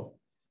yourself.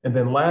 And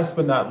then last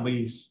but not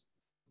least,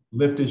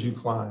 lift as you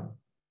climb.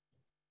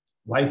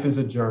 Life is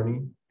a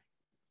journey.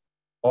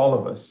 All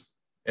of us,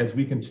 as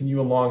we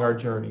continue along our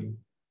journey,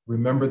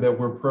 remember that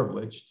we're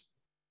privileged.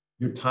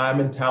 Your time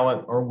and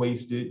talent are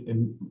wasted,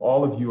 and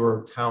all of you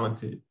are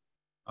talented.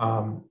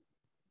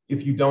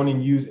 If you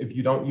don't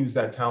use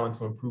that talent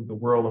to improve the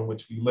world in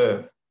which we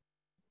live.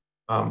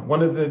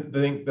 One of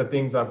the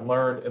things I've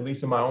learned, at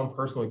least in my own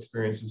personal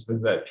experiences,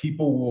 is that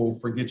people will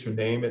forget your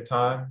name at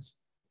times,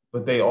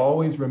 but they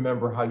always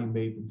remember how you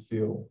made them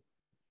feel.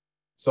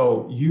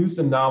 So use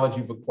the knowledge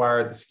you've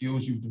acquired, the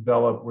skills you've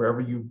developed, wherever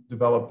you've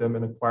developed them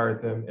and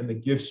acquired them, and the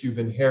gifts you've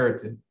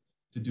inherited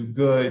to do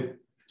good,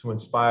 to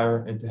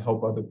inspire, and to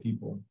help other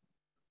people.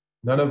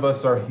 None of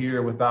us are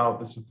here without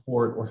the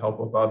support or help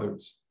of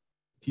others.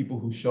 People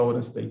who showed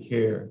us they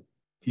care,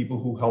 people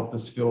who helped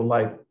us feel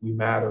like we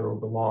matter or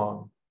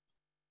belong.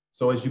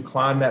 So as you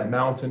climb that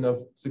mountain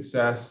of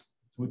success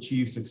to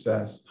achieve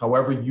success,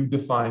 however you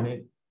define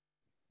it,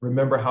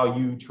 remember how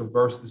you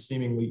traverse the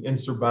seemingly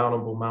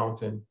insurmountable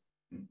mountain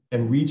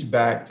and reach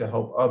back to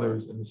help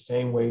others in the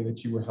same way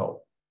that you were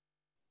helped.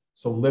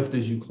 So lift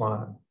as you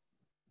climb.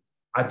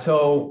 I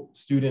tell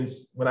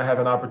students when I have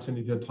an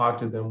opportunity to talk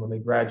to them when they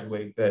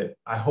graduate that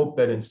I hope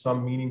that in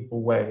some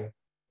meaningful way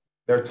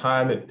Their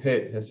time at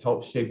Pitt has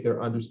helped shape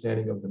their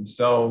understanding of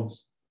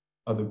themselves,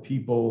 other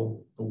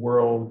people, the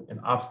world,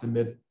 and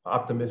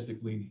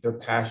optimistically their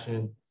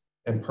passion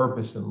and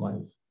purpose in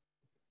life.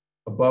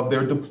 Above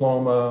their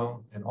diploma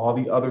and all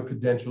the other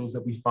credentials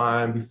that we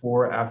find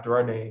before or after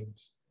our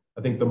names,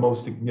 I think the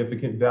most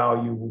significant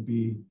value will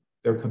be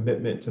their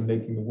commitment to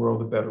making the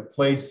world a better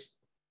place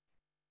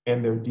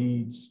and their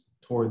deeds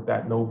toward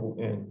that noble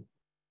end.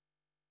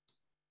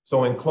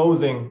 So in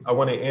closing, I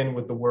want to end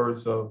with the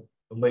words of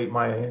the late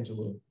Maya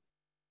Angelou.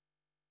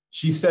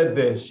 She said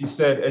this, she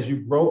said, as you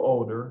grow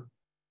older,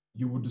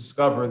 you will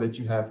discover that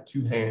you have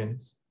two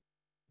hands,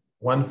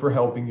 one for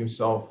helping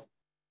yourself,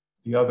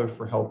 the other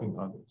for helping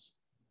others.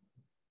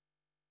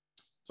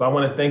 So I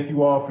want to thank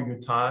you all for your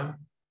time.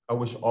 I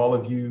wish all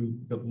of you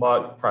good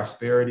luck,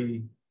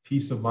 prosperity,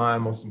 peace of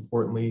mind, most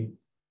importantly.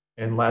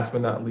 And last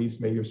but not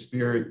least, may your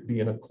spirit be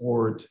in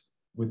accord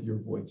with your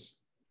voice.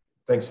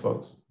 Thanks,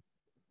 folks.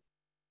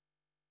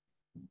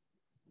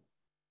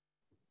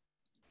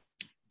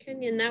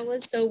 Kenyon, that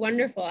was so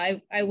wonderful.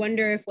 I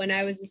wonder if when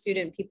I was a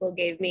student, people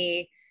gave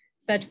me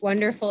such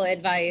wonderful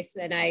advice,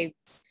 and I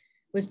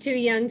was too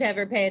young to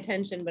ever pay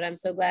attention, but I'm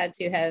so glad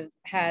to have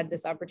had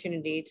this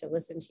opportunity to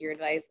listen to your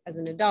advice as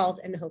an adult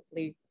and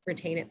hopefully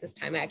retain it this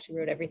time. I actually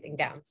wrote everything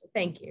down. So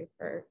thank you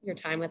for your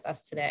time with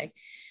us today.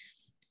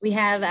 We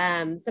have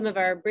some of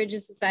our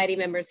Bridges Society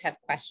members have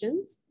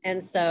questions.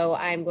 And so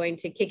I'm going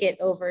to kick it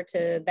over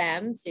to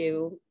them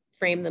to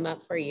frame them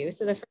up for you.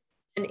 So the first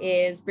one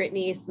is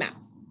Brittany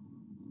Smouse.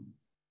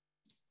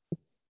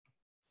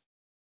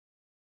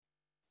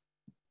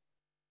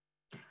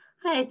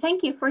 Hi,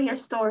 thank you for your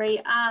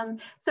story.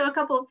 So a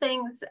couple of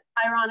things,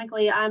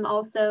 ironically, I'm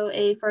also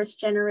a first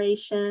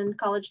generation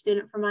college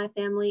student from my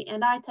family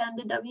and I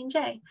attended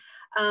W&J.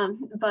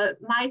 But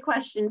my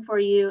question for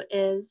you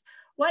is,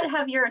 what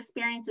have your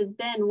experiences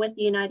been with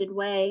the United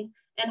Way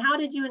and how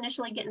did you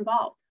initially get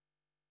involved?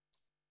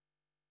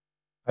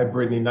 Hi,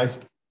 Brittany, nice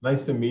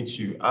to meet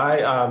you.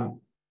 I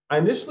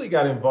initially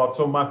got involved.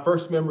 So my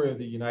first memory of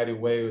the United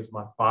Way was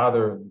my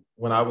father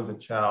when I was a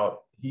child.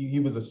 He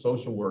was a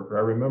social worker.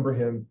 I remember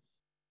him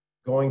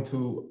going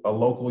to a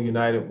local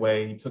United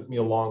Way. He took me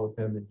along with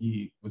him and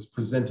he was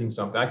presenting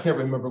something. I can't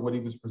remember what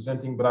he was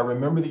presenting, but I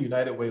remember the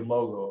United Way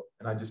logo.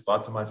 And I just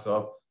thought to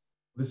myself,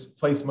 this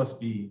place must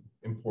be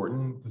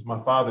important because my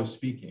father's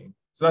speaking.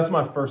 So that's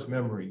my first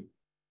memory.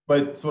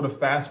 But sort of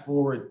fast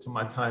forward to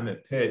my time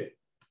at Pitt,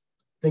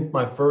 I think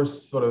my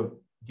first sort of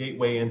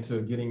gateway into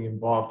getting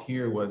involved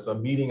here was a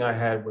meeting I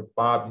had with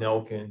Bob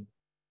Nelkin,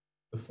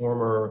 the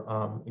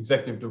former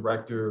executive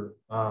director,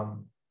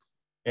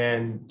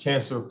 and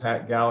Chancellor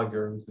Pat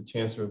Gallagher, who's the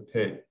Chancellor of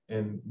Pitt.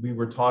 And we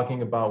were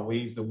talking about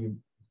ways that we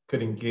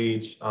could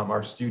engage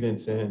our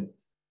students in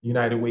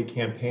United Way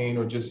campaign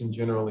or just in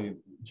generally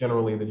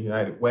the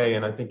United Way.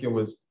 And I think it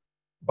was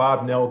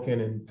Bob Nelkin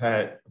and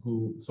Pat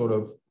who sort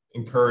of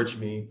encouraged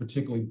me,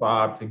 particularly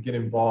Bob, to get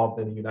involved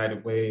in the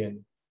United Way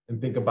and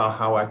think about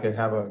how I could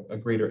have a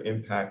greater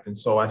impact. And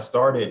so I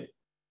started,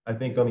 I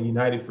think, on the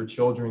United for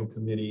Children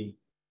committee,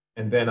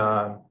 and then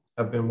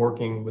I've been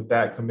working with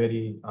that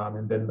committee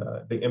and then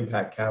the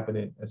Impact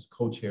Cabinet as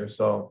co-chair.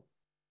 So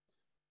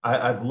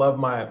I've loved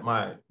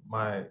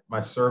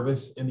my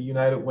service in the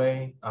United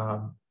Way.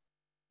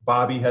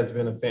 Bobby has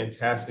been a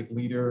fantastic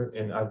leader,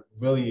 and I've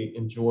really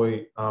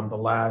enjoyed the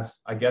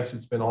last, I guess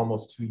it's been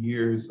almost 2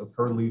 years of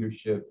her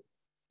leadership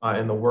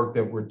and the work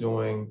that we're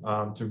doing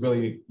to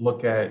really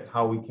look at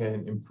how we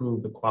can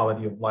improve the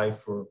quality of life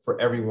for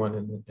everyone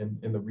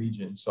in the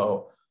region.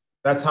 So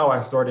that's how I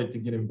started to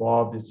get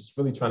involved, is just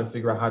really trying to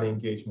figure out how to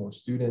engage more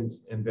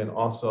students, and then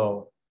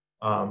also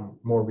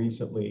more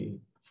recently,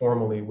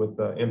 formally with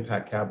the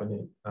Impact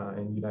Cabinet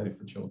and United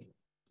for Children.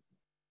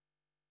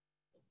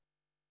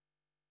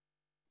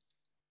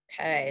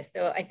 Okay,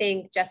 so I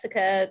think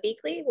Jessica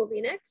Beakley will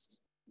be next.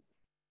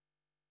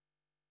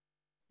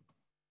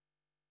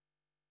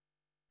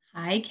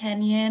 Hi,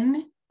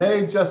 Kenyon.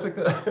 Hey,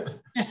 Jessica.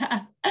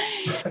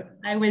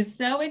 I was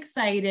so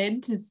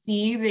excited to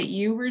see that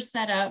you were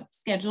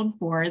scheduled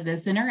for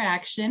this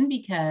interaction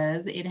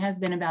because it has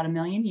been about 1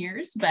 million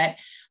years, but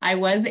I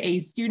was a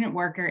student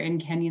worker in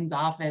Kenyon's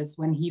office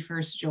when he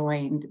first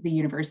joined the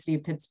University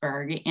of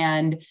Pittsburgh.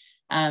 And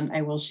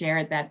I will share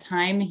at that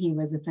time, he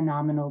was a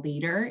phenomenal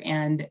leader,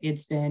 and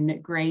it's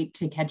been great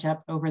to catch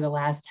up over the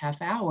last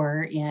half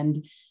hour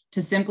and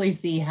to simply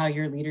see how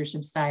your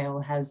leadership style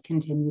has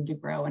continued to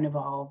grow and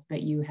evolve,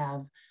 but you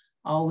have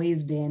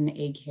always been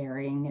a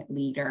caring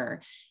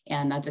leader,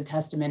 and that's a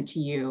testament to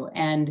you.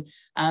 And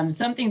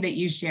something that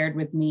you shared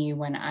with me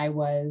when I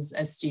was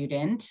a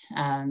student,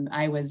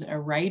 I was a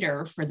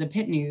writer for the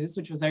Pitt News,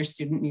 which was our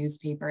student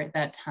newspaper at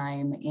that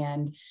time,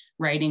 and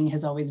writing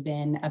has always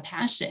been a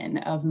passion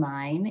of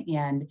mine.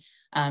 And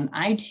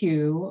I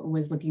too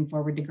was looking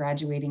forward to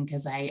graduating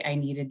because I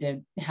needed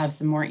to have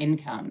some more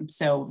income.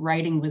 So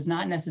writing was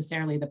not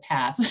necessarily the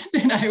path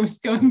that I was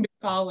going to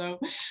follow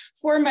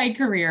for my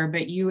career,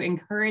 but you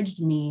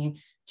encouraged me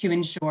to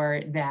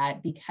ensure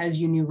that because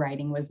you knew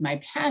writing was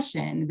my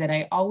passion, that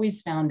I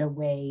always found a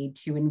way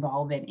to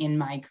involve it in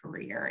my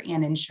career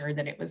and ensure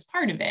that it was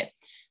part of it.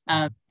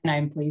 And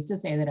I'm pleased to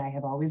say that I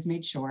have always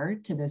made sure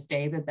to this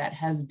day that that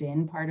has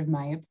been part of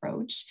my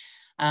approach.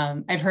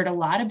 I've heard a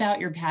lot about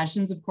your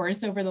passions, of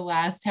course, over the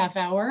last half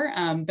hour,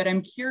 but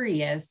I'm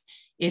curious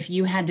if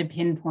you had to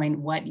pinpoint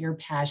what your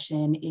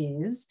passion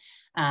is,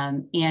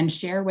 and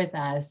share with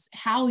us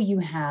how you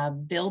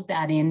have built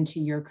that into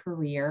your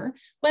career,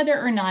 whether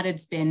or not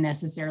it's been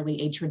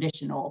necessarily a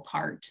traditional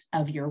part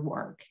of your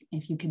work.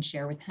 If you could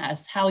share with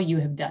us how you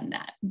have done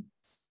that.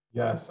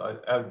 Yes,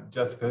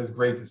 Jessica, it's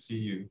great to see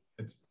you.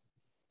 It's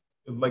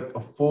like a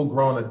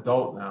full-grown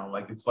adult now.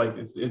 Like it's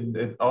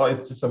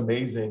just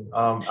amazing.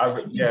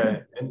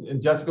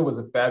 And Jessica was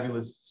a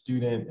fabulous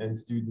student and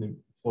student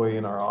employee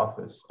in our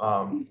office,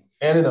 and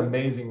an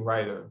amazing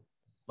writer.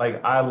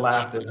 Like I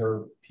laughed at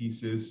her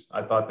pieces.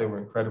 I thought they were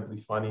incredibly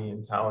funny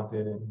and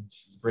talented, and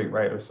she's a great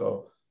writer.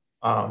 So,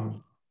 I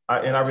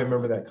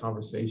remember that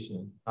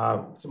conversation.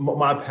 So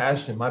my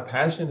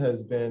passion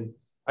has been,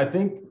 I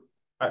think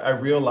I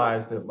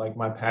realized that like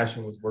my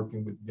passion was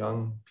working with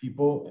young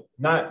people,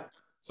 not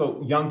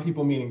so young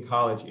people meaning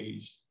college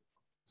age.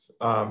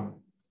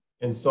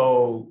 And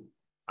so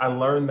I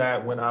learned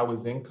that when I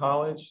was in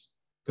college,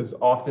 because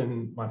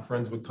often my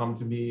friends would come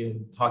to me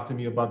and talk to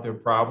me about their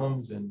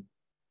problems, and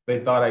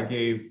they thought I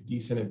gave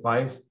decent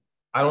advice.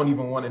 I don't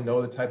even want to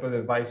know the type of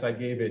advice I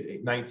gave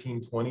at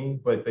 19, 20,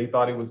 but they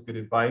thought it was good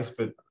advice.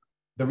 But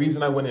the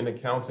reason I went into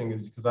counseling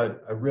is because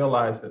I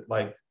realized that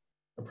like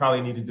I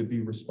probably needed to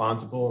be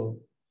responsible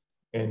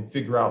and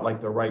figure out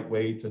like the right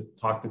way to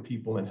talk to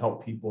people and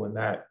help people in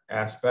that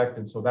aspect.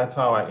 And so that's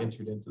how I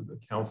entered into the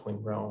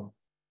counseling realm.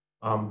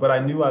 But I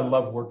knew I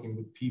loved working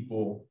with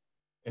people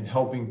and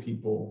helping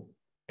people.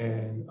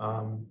 And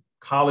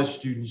college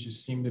students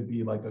just seemed to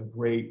be like a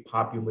great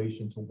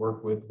population to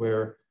work with,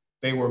 where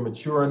they were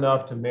mature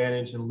enough to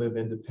manage and live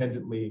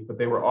independently, but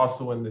they were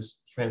also in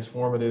this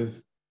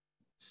transformative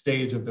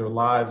stage of their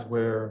lives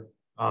where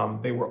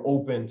they were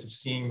open to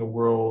seeing the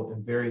world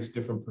in various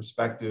different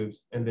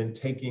perspectives and then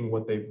taking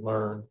what they've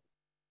learned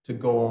to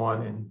go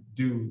on and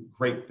do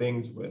great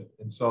things with.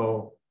 And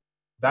so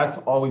that's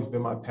always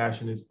been my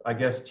passion, is I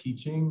guess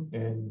teaching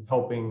and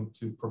helping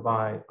to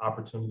provide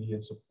opportunity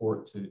and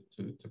support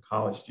to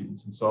college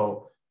students. And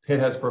so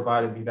Pitt has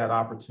provided me that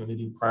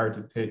opportunity. Prior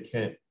to Pitt,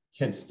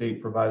 Kent State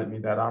provided me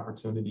that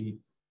opportunity.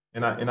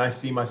 And I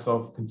see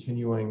myself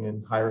continuing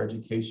in higher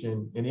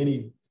education in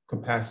any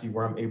capacity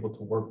where I'm able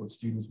to work with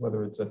students,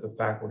 whether it's at the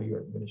faculty or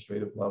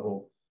administrative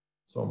level.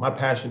 So my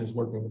passion is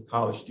working with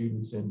college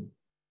students, and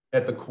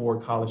at the core,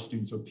 college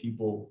students are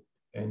people.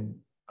 And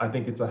I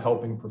think it's a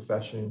helping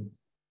profession,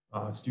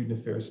 student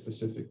affairs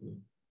specifically.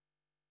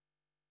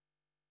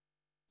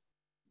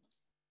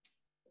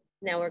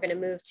 Now we're going to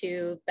move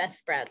to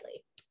Beth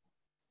Bradley.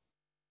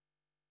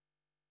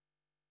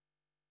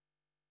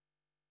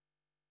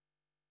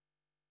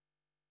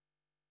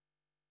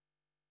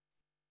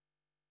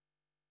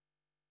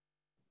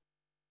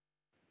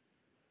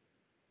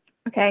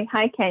 Okay,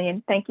 hi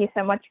Kenyon. Thank you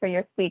so much for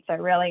your speech. I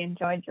really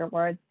enjoyed your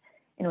words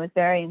and was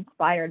very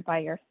inspired by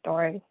your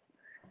stories.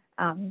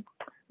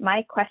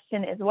 My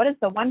question is, what is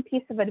the one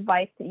piece of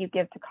advice that you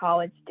give to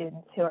college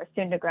students who are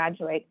soon to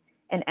graduate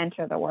and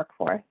enter the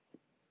workforce?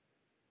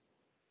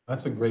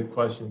 That's a great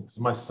question, because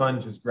my son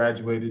just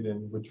graduated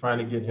and we're trying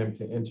to get him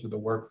to enter the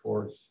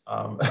workforce.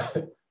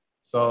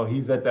 So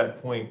he's at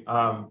that point.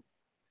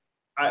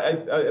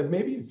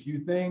 Maybe a few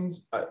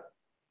things.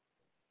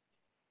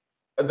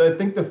 I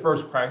think the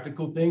first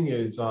practical thing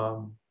is,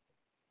 and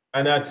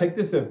I take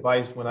this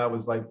advice when I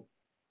was like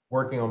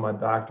working on my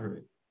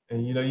doctorate.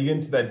 And you get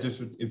into that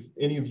if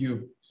any of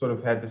you sort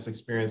of had this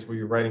experience where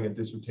you're writing a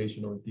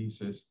dissertation or a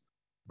thesis,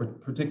 but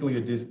particularly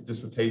a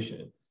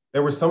dissertation,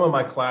 there were some of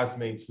my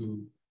classmates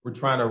who were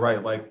trying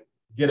to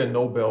get a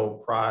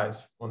Nobel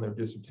Prize on their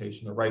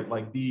dissertation, or write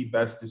like the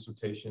best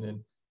dissertation. And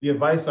the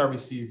advice I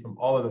received from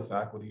all of the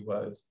faculty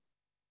was,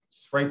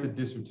 just write the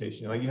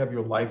dissertation. Like, you have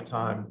your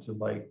lifetime to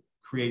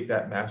create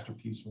that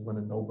masterpiece or win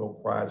a Nobel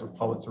Prize or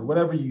Pulitzer,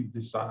 whatever you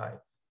decide.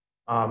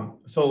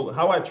 So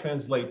how I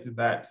translate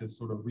that to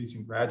sort of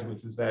recent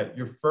graduates is that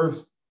your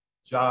first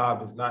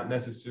job is not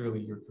necessarily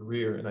your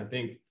career. And I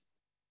think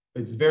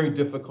it's very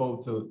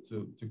difficult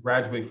to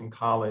graduate from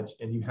college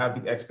and you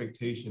have the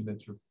expectation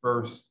that your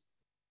first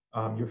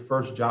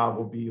job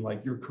will be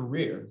like your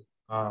career.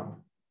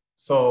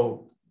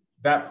 So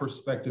that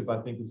perspective,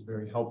 I think, is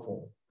very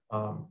helpful.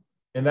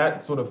 And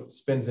that sort of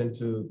spins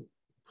into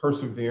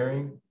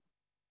persevering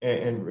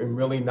and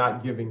really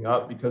not giving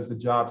up, because the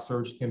job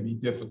search can be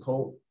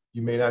difficult.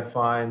 You may not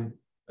find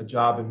a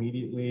job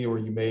immediately, or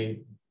you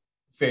may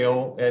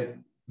fail at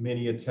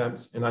many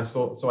attempts. And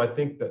so I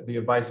think that the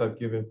advice I've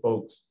given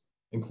folks,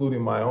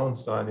 including my own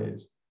son,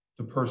 is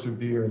to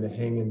persevere and to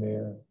hang in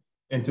there,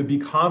 and to be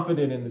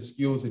confident in the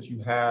skills that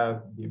you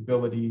have, the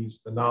abilities,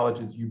 the knowledge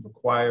that you've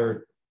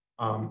acquired,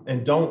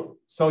 and don't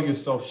sell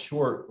yourself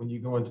short when you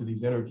go into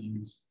these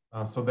interviews.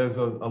 So there's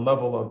a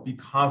level of be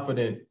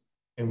confident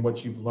in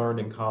what you've learned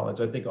in college.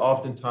 I think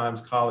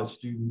oftentimes college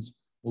students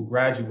will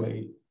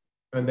graduate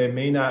and they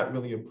may not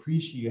really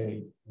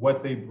appreciate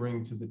what they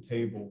bring to the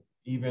table,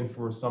 even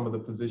for some of the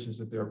positions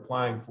that they're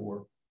applying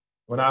for.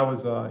 When I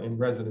was in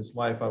residence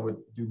life, I would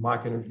do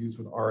mock interviews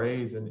with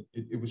RAs, and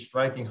it was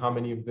striking how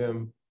many of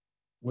them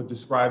would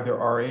describe their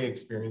RA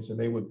experience, and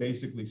they would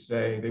basically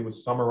say, they would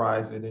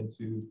summarize it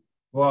into,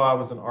 well, I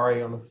was an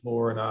RA on the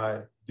floor and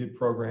I did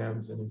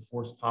programs and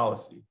enforced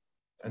policy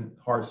and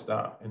hard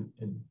stop.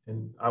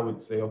 And I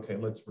would say, okay,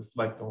 let's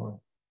reflect on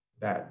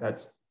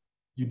that.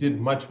 You did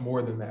much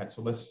more than that.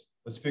 So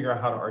let's figure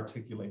out how to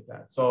articulate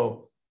that.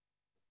 So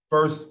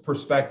first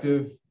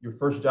perspective, your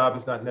first job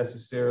is not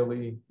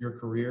necessarily your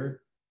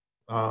career.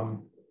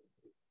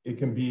 It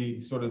can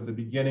be sort of the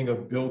beginning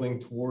of building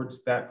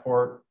towards that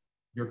part,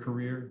 your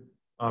career.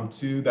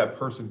 Two, that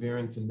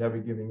perseverance and never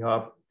giving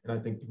up. And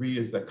I think three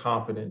is that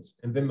confidence.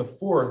 And then the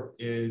fourth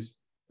is,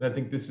 and I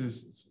think this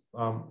is,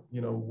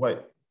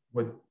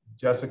 what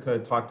Jessica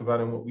talked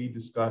about and what we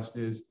discussed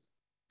is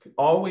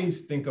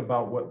always think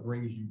about what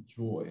brings you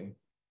joy.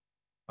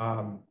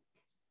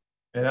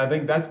 And I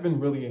think that's been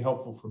really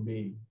helpful for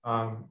me.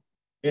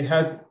 It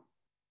has,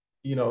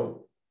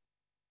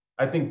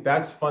 I think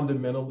that's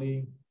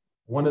fundamentally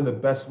one of the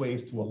best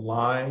ways to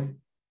align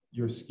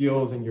your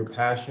skills and your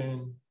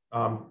passion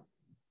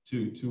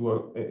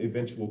to an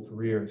eventual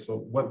career. So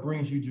what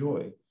brings you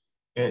joy?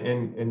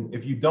 And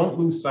if you don't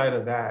lose sight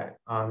of that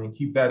and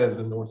keep that as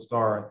a North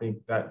Star, I think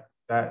that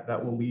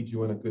will lead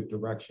you in a good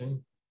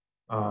direction.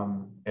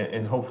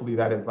 And hopefully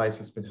that advice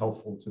has been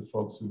helpful to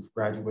folks who've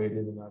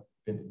graduated and I've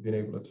been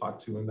able to talk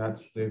to. And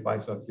that's the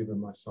advice I've given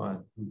my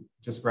son, who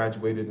just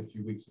graduated a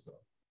few weeks ago.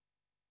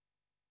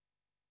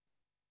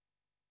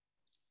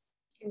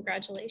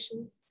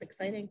 Congratulations, it's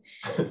exciting.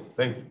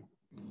 Thank you.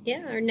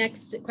 Yeah, our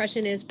next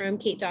question is from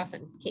Kate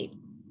Dawson. Kate.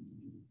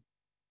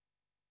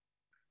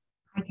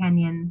 Hi,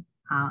 Kenyon.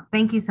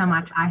 Thank you so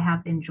much. I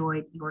have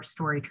enjoyed your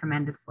story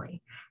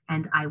tremendously.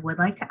 And I would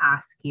like to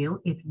ask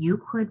you if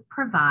you could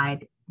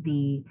provide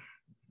the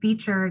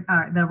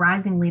the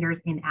rising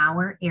leaders in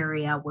our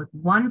area with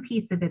one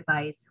piece of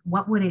advice,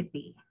 what would it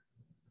be?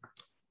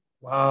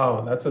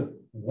 Wow, that's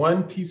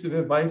one piece of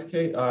advice,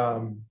 Kate.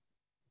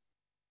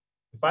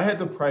 If I had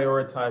to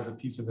prioritize a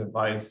piece of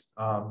advice,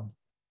 I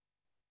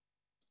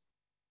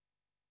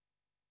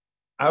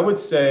would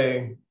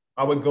say,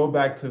 I would go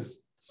back to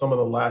some of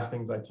the last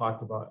things I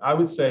talked about. I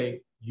would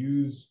say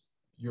use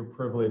your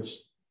privilege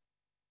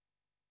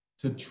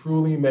to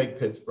truly make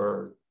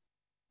Pittsburgh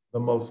the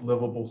most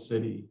livable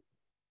city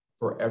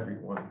for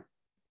everyone.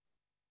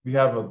 We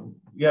have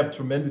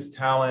tremendous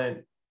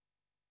talent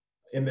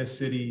in this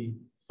city,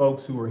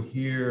 folks who are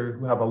here,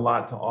 who have a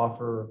lot to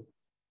offer,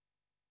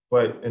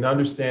 but an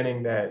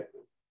understanding that,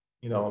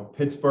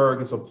 Pittsburgh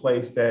is a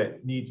place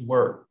that needs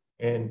work,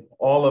 and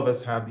all of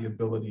us have the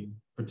ability,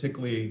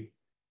 particularly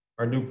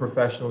our new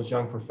professionals,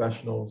 young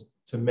professionals,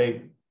 to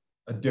make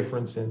a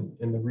difference in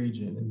the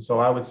region. And so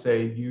I would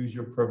say use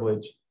your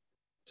privilege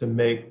to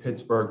make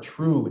Pittsburgh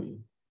truly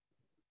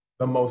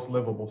the most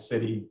livable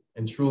city,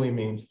 and truly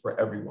means for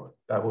everyone.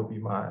 That would be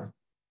my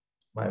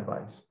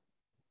advice.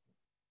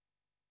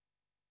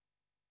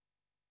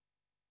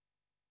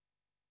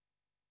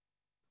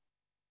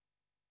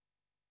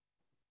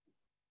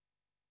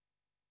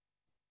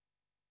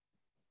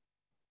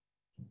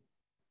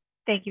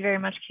 Thank you very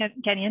much,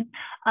 Kenyon.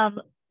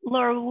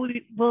 Laura,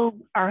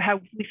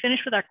 have we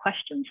finished with our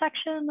question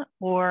section,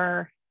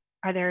 or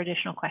are there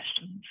additional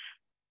questions?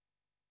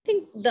 I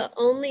think the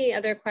only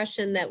other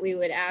question that we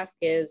would ask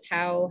is,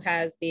 how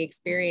has the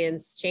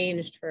experience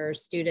changed for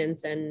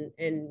students and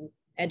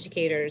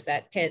educators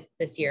at Pitt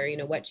this year?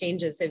 What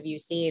changes have you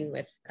seen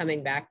with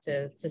coming back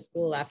to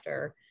school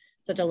after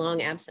such a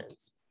long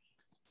absence?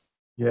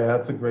 Yeah,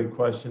 that's a great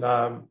question.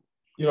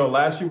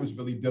 Last year was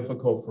really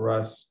difficult for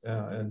us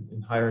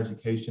in higher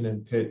education,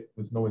 and Pitt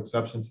was no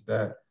exception to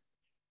that.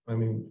 I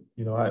mean,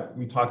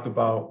 we talked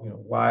about,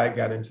 why I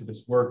got into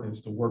this work, and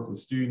it's to work with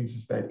students.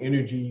 It's that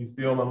energy you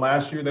feel. And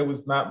last year, there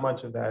was not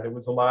much of that. It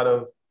was a lot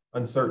of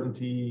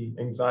uncertainty,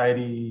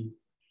 anxiety,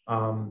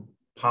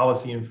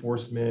 policy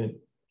enforcement,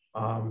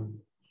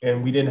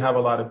 and we didn't have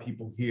a lot of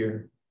people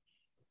here.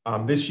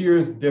 This year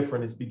is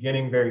different. It's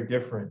beginning very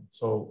different.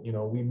 So,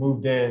 we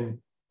moved in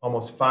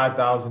almost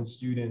 5,000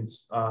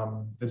 students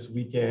this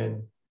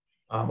weekend,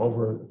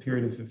 over a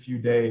period of a few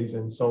days.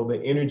 And so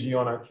the energy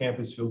on our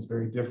campus feels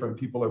very different.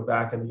 People are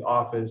back in the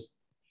office.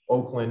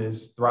 Oakland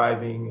is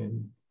thriving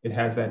and it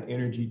has that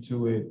energy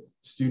to it.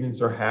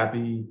 Students are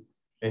happy.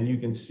 And you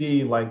can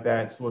see like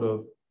that sort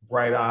of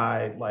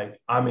bright-eyed, like,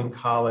 I'm in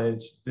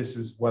college. This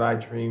is what I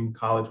dreamed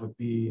college would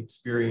be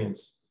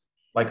experience,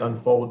 like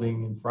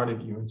unfolding in front of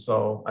you. And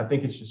so I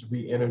think it's just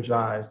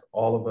re-energized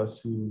all of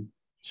us who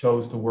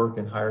chose to work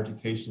in higher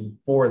education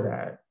for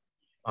that.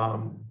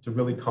 To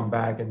really come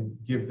back and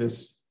give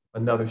this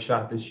another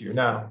shot this year.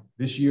 Now,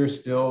 this year is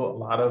still a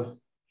lot of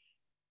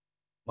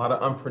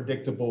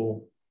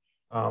unpredictable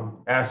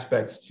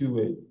aspects to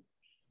it,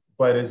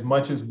 but as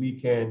much as we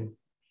can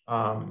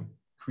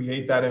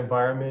create that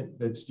environment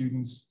that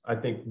students, I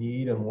think,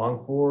 need and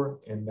long for,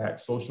 and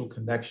that social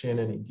connection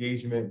and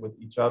engagement with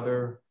each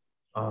other,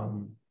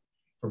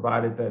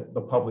 provided that the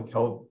public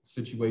health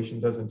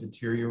situation doesn't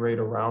deteriorate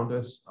around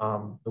us.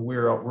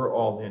 We're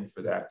all in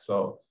for that.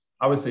 So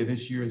I would say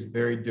this year is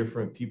very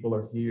different. People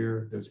are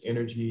here, there's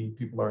energy,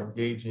 people are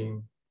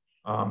engaging,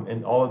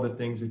 and all of the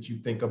things that you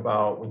think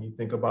about when you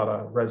think about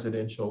a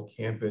residential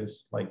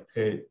campus like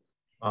Pitt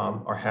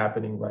are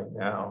happening right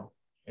now.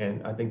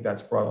 And I think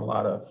that's brought a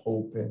lot of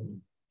hope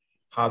and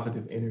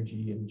positive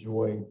energy and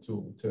joy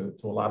to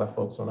a lot of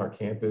folks on our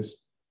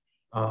campus,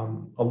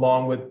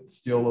 along with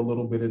still a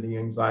little bit of the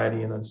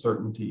anxiety and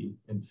uncertainty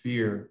and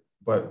fear.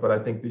 But I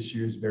think this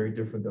year is very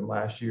different than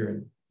last year.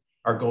 And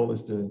our goal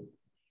is to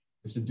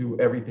do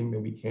everything that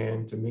we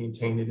can to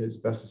maintain it as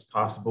best as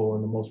possible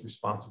in the most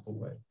responsible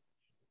way.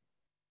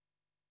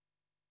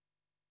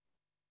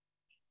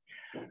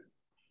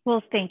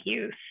 Well, thank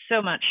you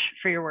so much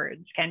for your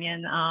words,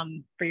 Kenyon,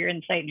 for your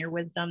insight and your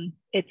wisdom.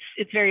 It's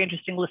very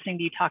interesting listening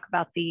to you talk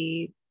about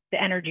the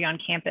energy on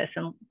campus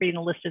and reading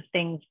a list of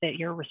things that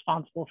you're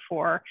responsible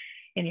for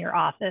in your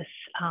office.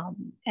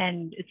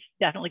 And it's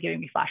definitely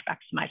giving me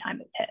flashbacks to my time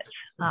at Pitt.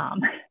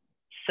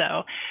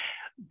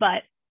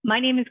 But my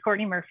name is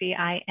Courtney Murphy.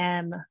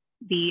 I'm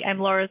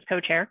Laura's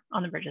co-chair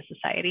on the Bridges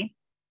Society.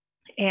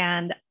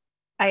 And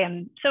I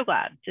am so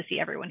glad to see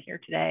everyone here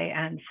today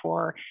and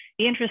for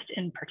the interest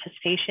in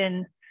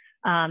participation.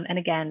 And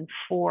again,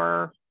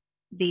 for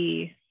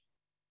the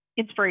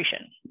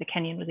inspiration that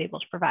Kenyon was able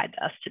to provide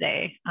to us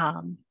today,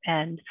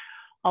 and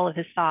all of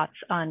his thoughts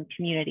on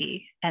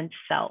community and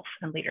self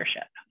and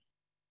leadership.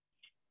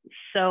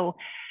 So,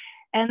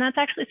 and that's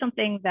actually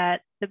something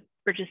that the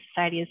Bridges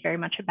Society is very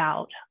much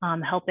about,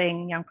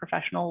 helping young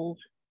professionals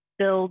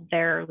build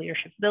their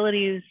leadership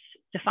abilities,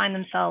 define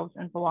themselves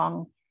and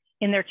belong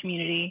in their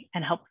community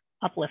and help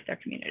uplift their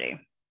community.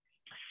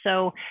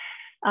 So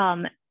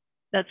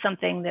that's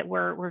something that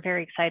we're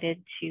very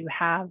excited to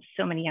have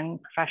so many young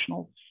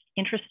professionals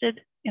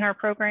interested in our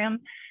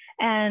program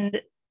and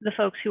the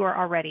folks who are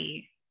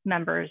already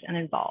members and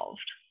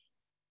involved.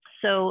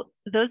 So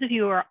those of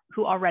you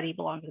who already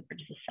belong to the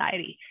Bridges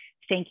Society,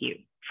 thank you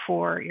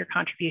for your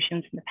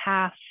contributions in the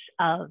past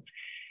of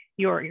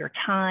your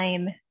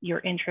time, your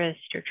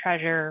interest, your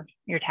treasure,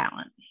 your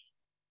talent.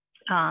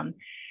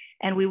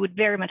 And we would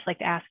very much like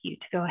to ask you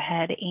to go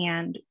ahead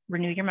and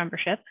renew your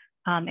membership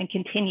and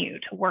continue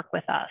to work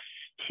with us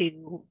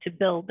to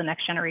build the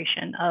next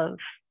generation of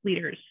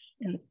leaders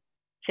in the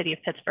city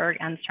of Pittsburgh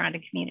and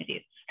surrounding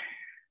communities.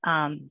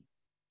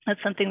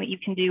 That's something that you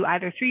can do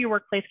either through your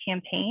workplace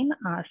campaign,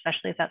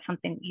 especially if that's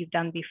something that you've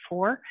done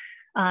before.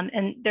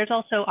 And there's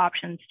also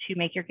options to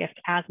make your gift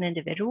as an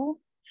individual.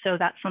 So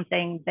that's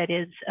something that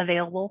is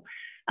available.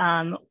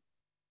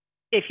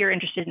 If you're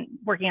interested in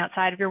working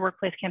outside of your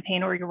workplace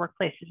campaign or your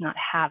workplace does not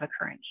have a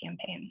current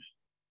campaign.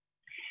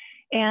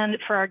 And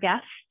for our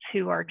guests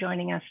who are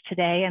joining us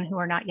today and who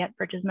are not yet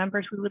Bridges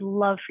members, we would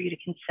love for you to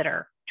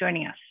consider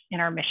joining us in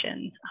our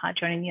mission,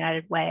 joining the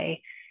United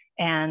Way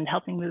and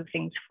helping move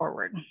things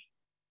forward.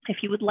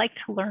 If you would like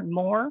to learn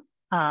more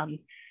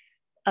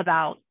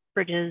about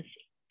Bridges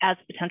as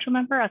a potential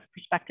member, as a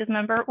prospective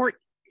member, or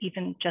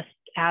even just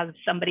as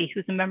somebody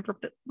who's a member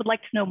but would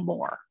like to know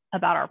more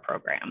about our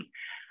program,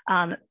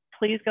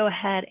 please go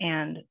ahead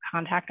and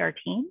contact our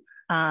team.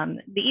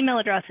 The email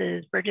address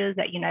is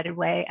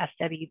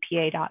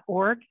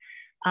bridges@unitedwayswpa.org.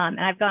 And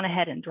I've gone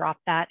ahead and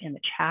dropped that in the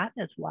chat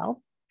as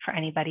well for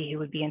anybody who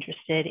would be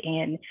interested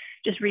in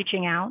just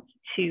reaching out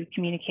to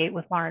communicate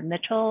with Lauren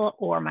Mitchell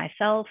or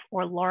myself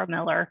or Laura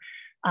Miller.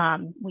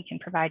 We can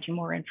provide you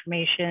more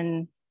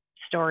information,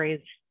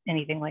 stories,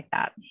 anything like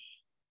that.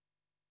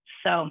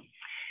 So,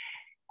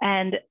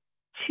 and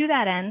to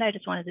that end, I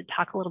just wanted to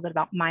talk a little bit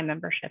about my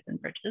membership in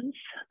Bridges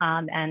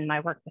and my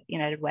work with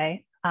United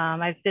Way.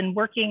 I've been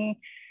working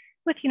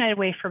with United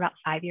Way for about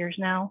 5 years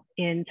now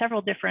in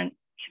several different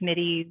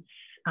committees,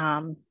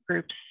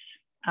 groups,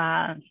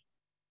 and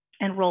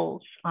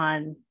roles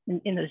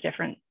in those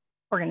different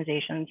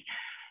organizations.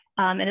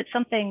 And it's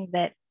something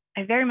that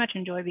I very much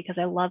enjoy because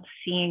I love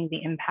seeing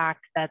the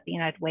impact that the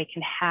United Way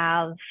can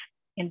have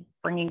in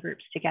bringing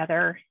groups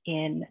together,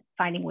 in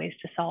finding ways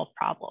to solve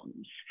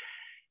problems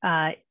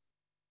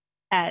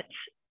at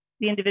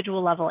the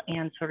individual level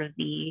and sort of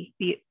the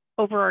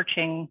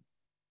overarching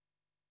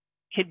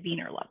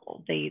convener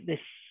level, this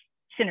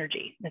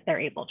synergy that they're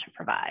able to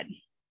provide.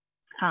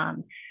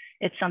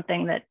 It's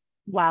something that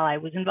while I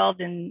was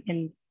involved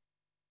in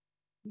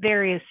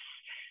various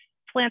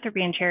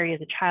philanthropy and charity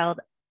as a child,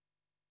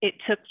 it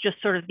took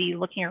just sort of the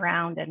looking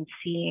around and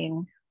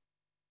seeing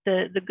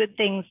the good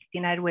things the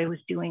United Way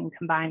was doing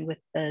combined with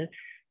the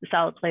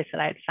solid place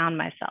that I had found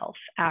myself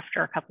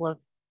after a couple of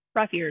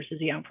rough years as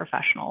a young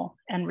professional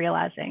and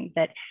realizing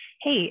that,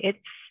 hey, it's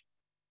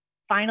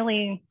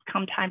finally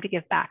come time to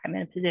give back. I'm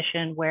in a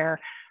position where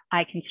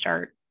I can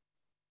start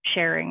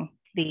sharing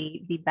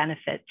the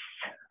benefits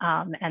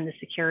and the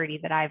security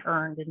that I've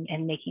earned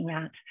and making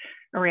that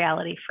a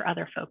reality for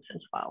other folks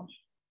as well.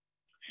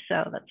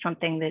 So that's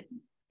something that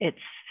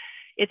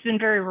it's been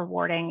very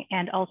rewarding,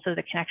 and also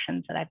the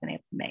connections that I've been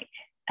able to make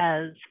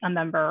as a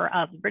member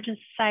of the Bridges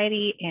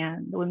Society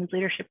and the Women's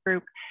Leadership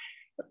Group,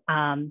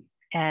 and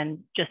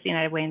just the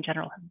United Way in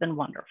general has been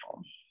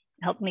wonderful.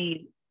 It helped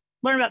me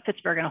learn about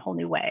Pittsburgh in a whole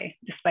new way,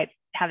 despite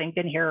having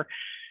been here,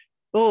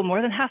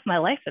 more than half my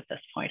life at this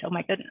point. Oh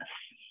my goodness.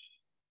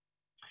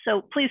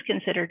 So please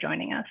consider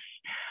joining us.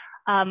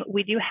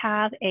 We do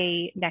have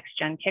a Next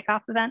Gen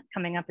kickoff event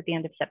coming up at the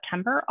end of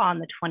September on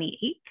the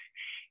 28th.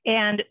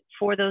 And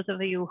for those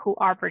of you who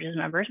are Bridges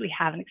members, we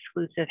have an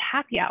exclusive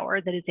happy hour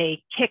that is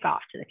a kickoff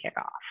to the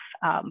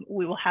kickoff.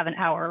 We will have an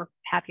hour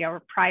happy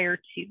hour prior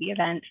to the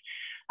event,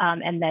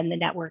 and then the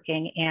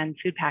networking and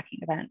food packing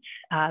event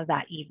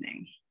that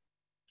evening.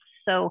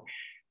 So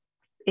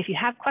if you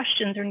have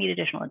questions or need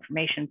additional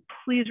information,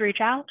 please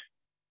reach out.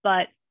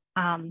 But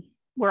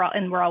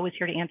we're always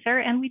here to answer,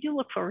 and we do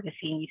look forward to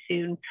seeing you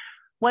soon,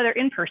 whether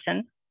in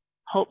person,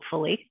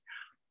 hopefully,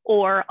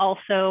 or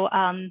also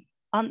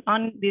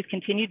on these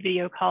continued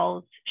video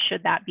calls,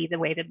 should that be the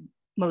way to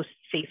most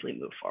safely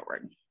move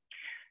forward.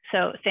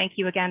 So thank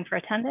you again for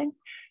attending.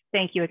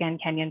 Thank you again,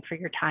 Kenyon, for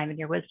your time and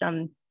your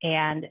wisdom.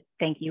 And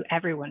thank you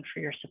everyone for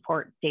your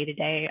support day to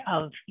day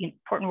of the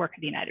important work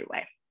of the United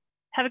Way.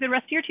 Have a good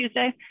rest of your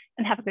Tuesday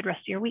and have a good rest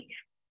of your week.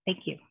 Thank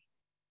you.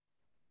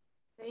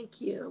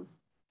 Thank you.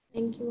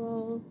 Thank you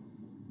all.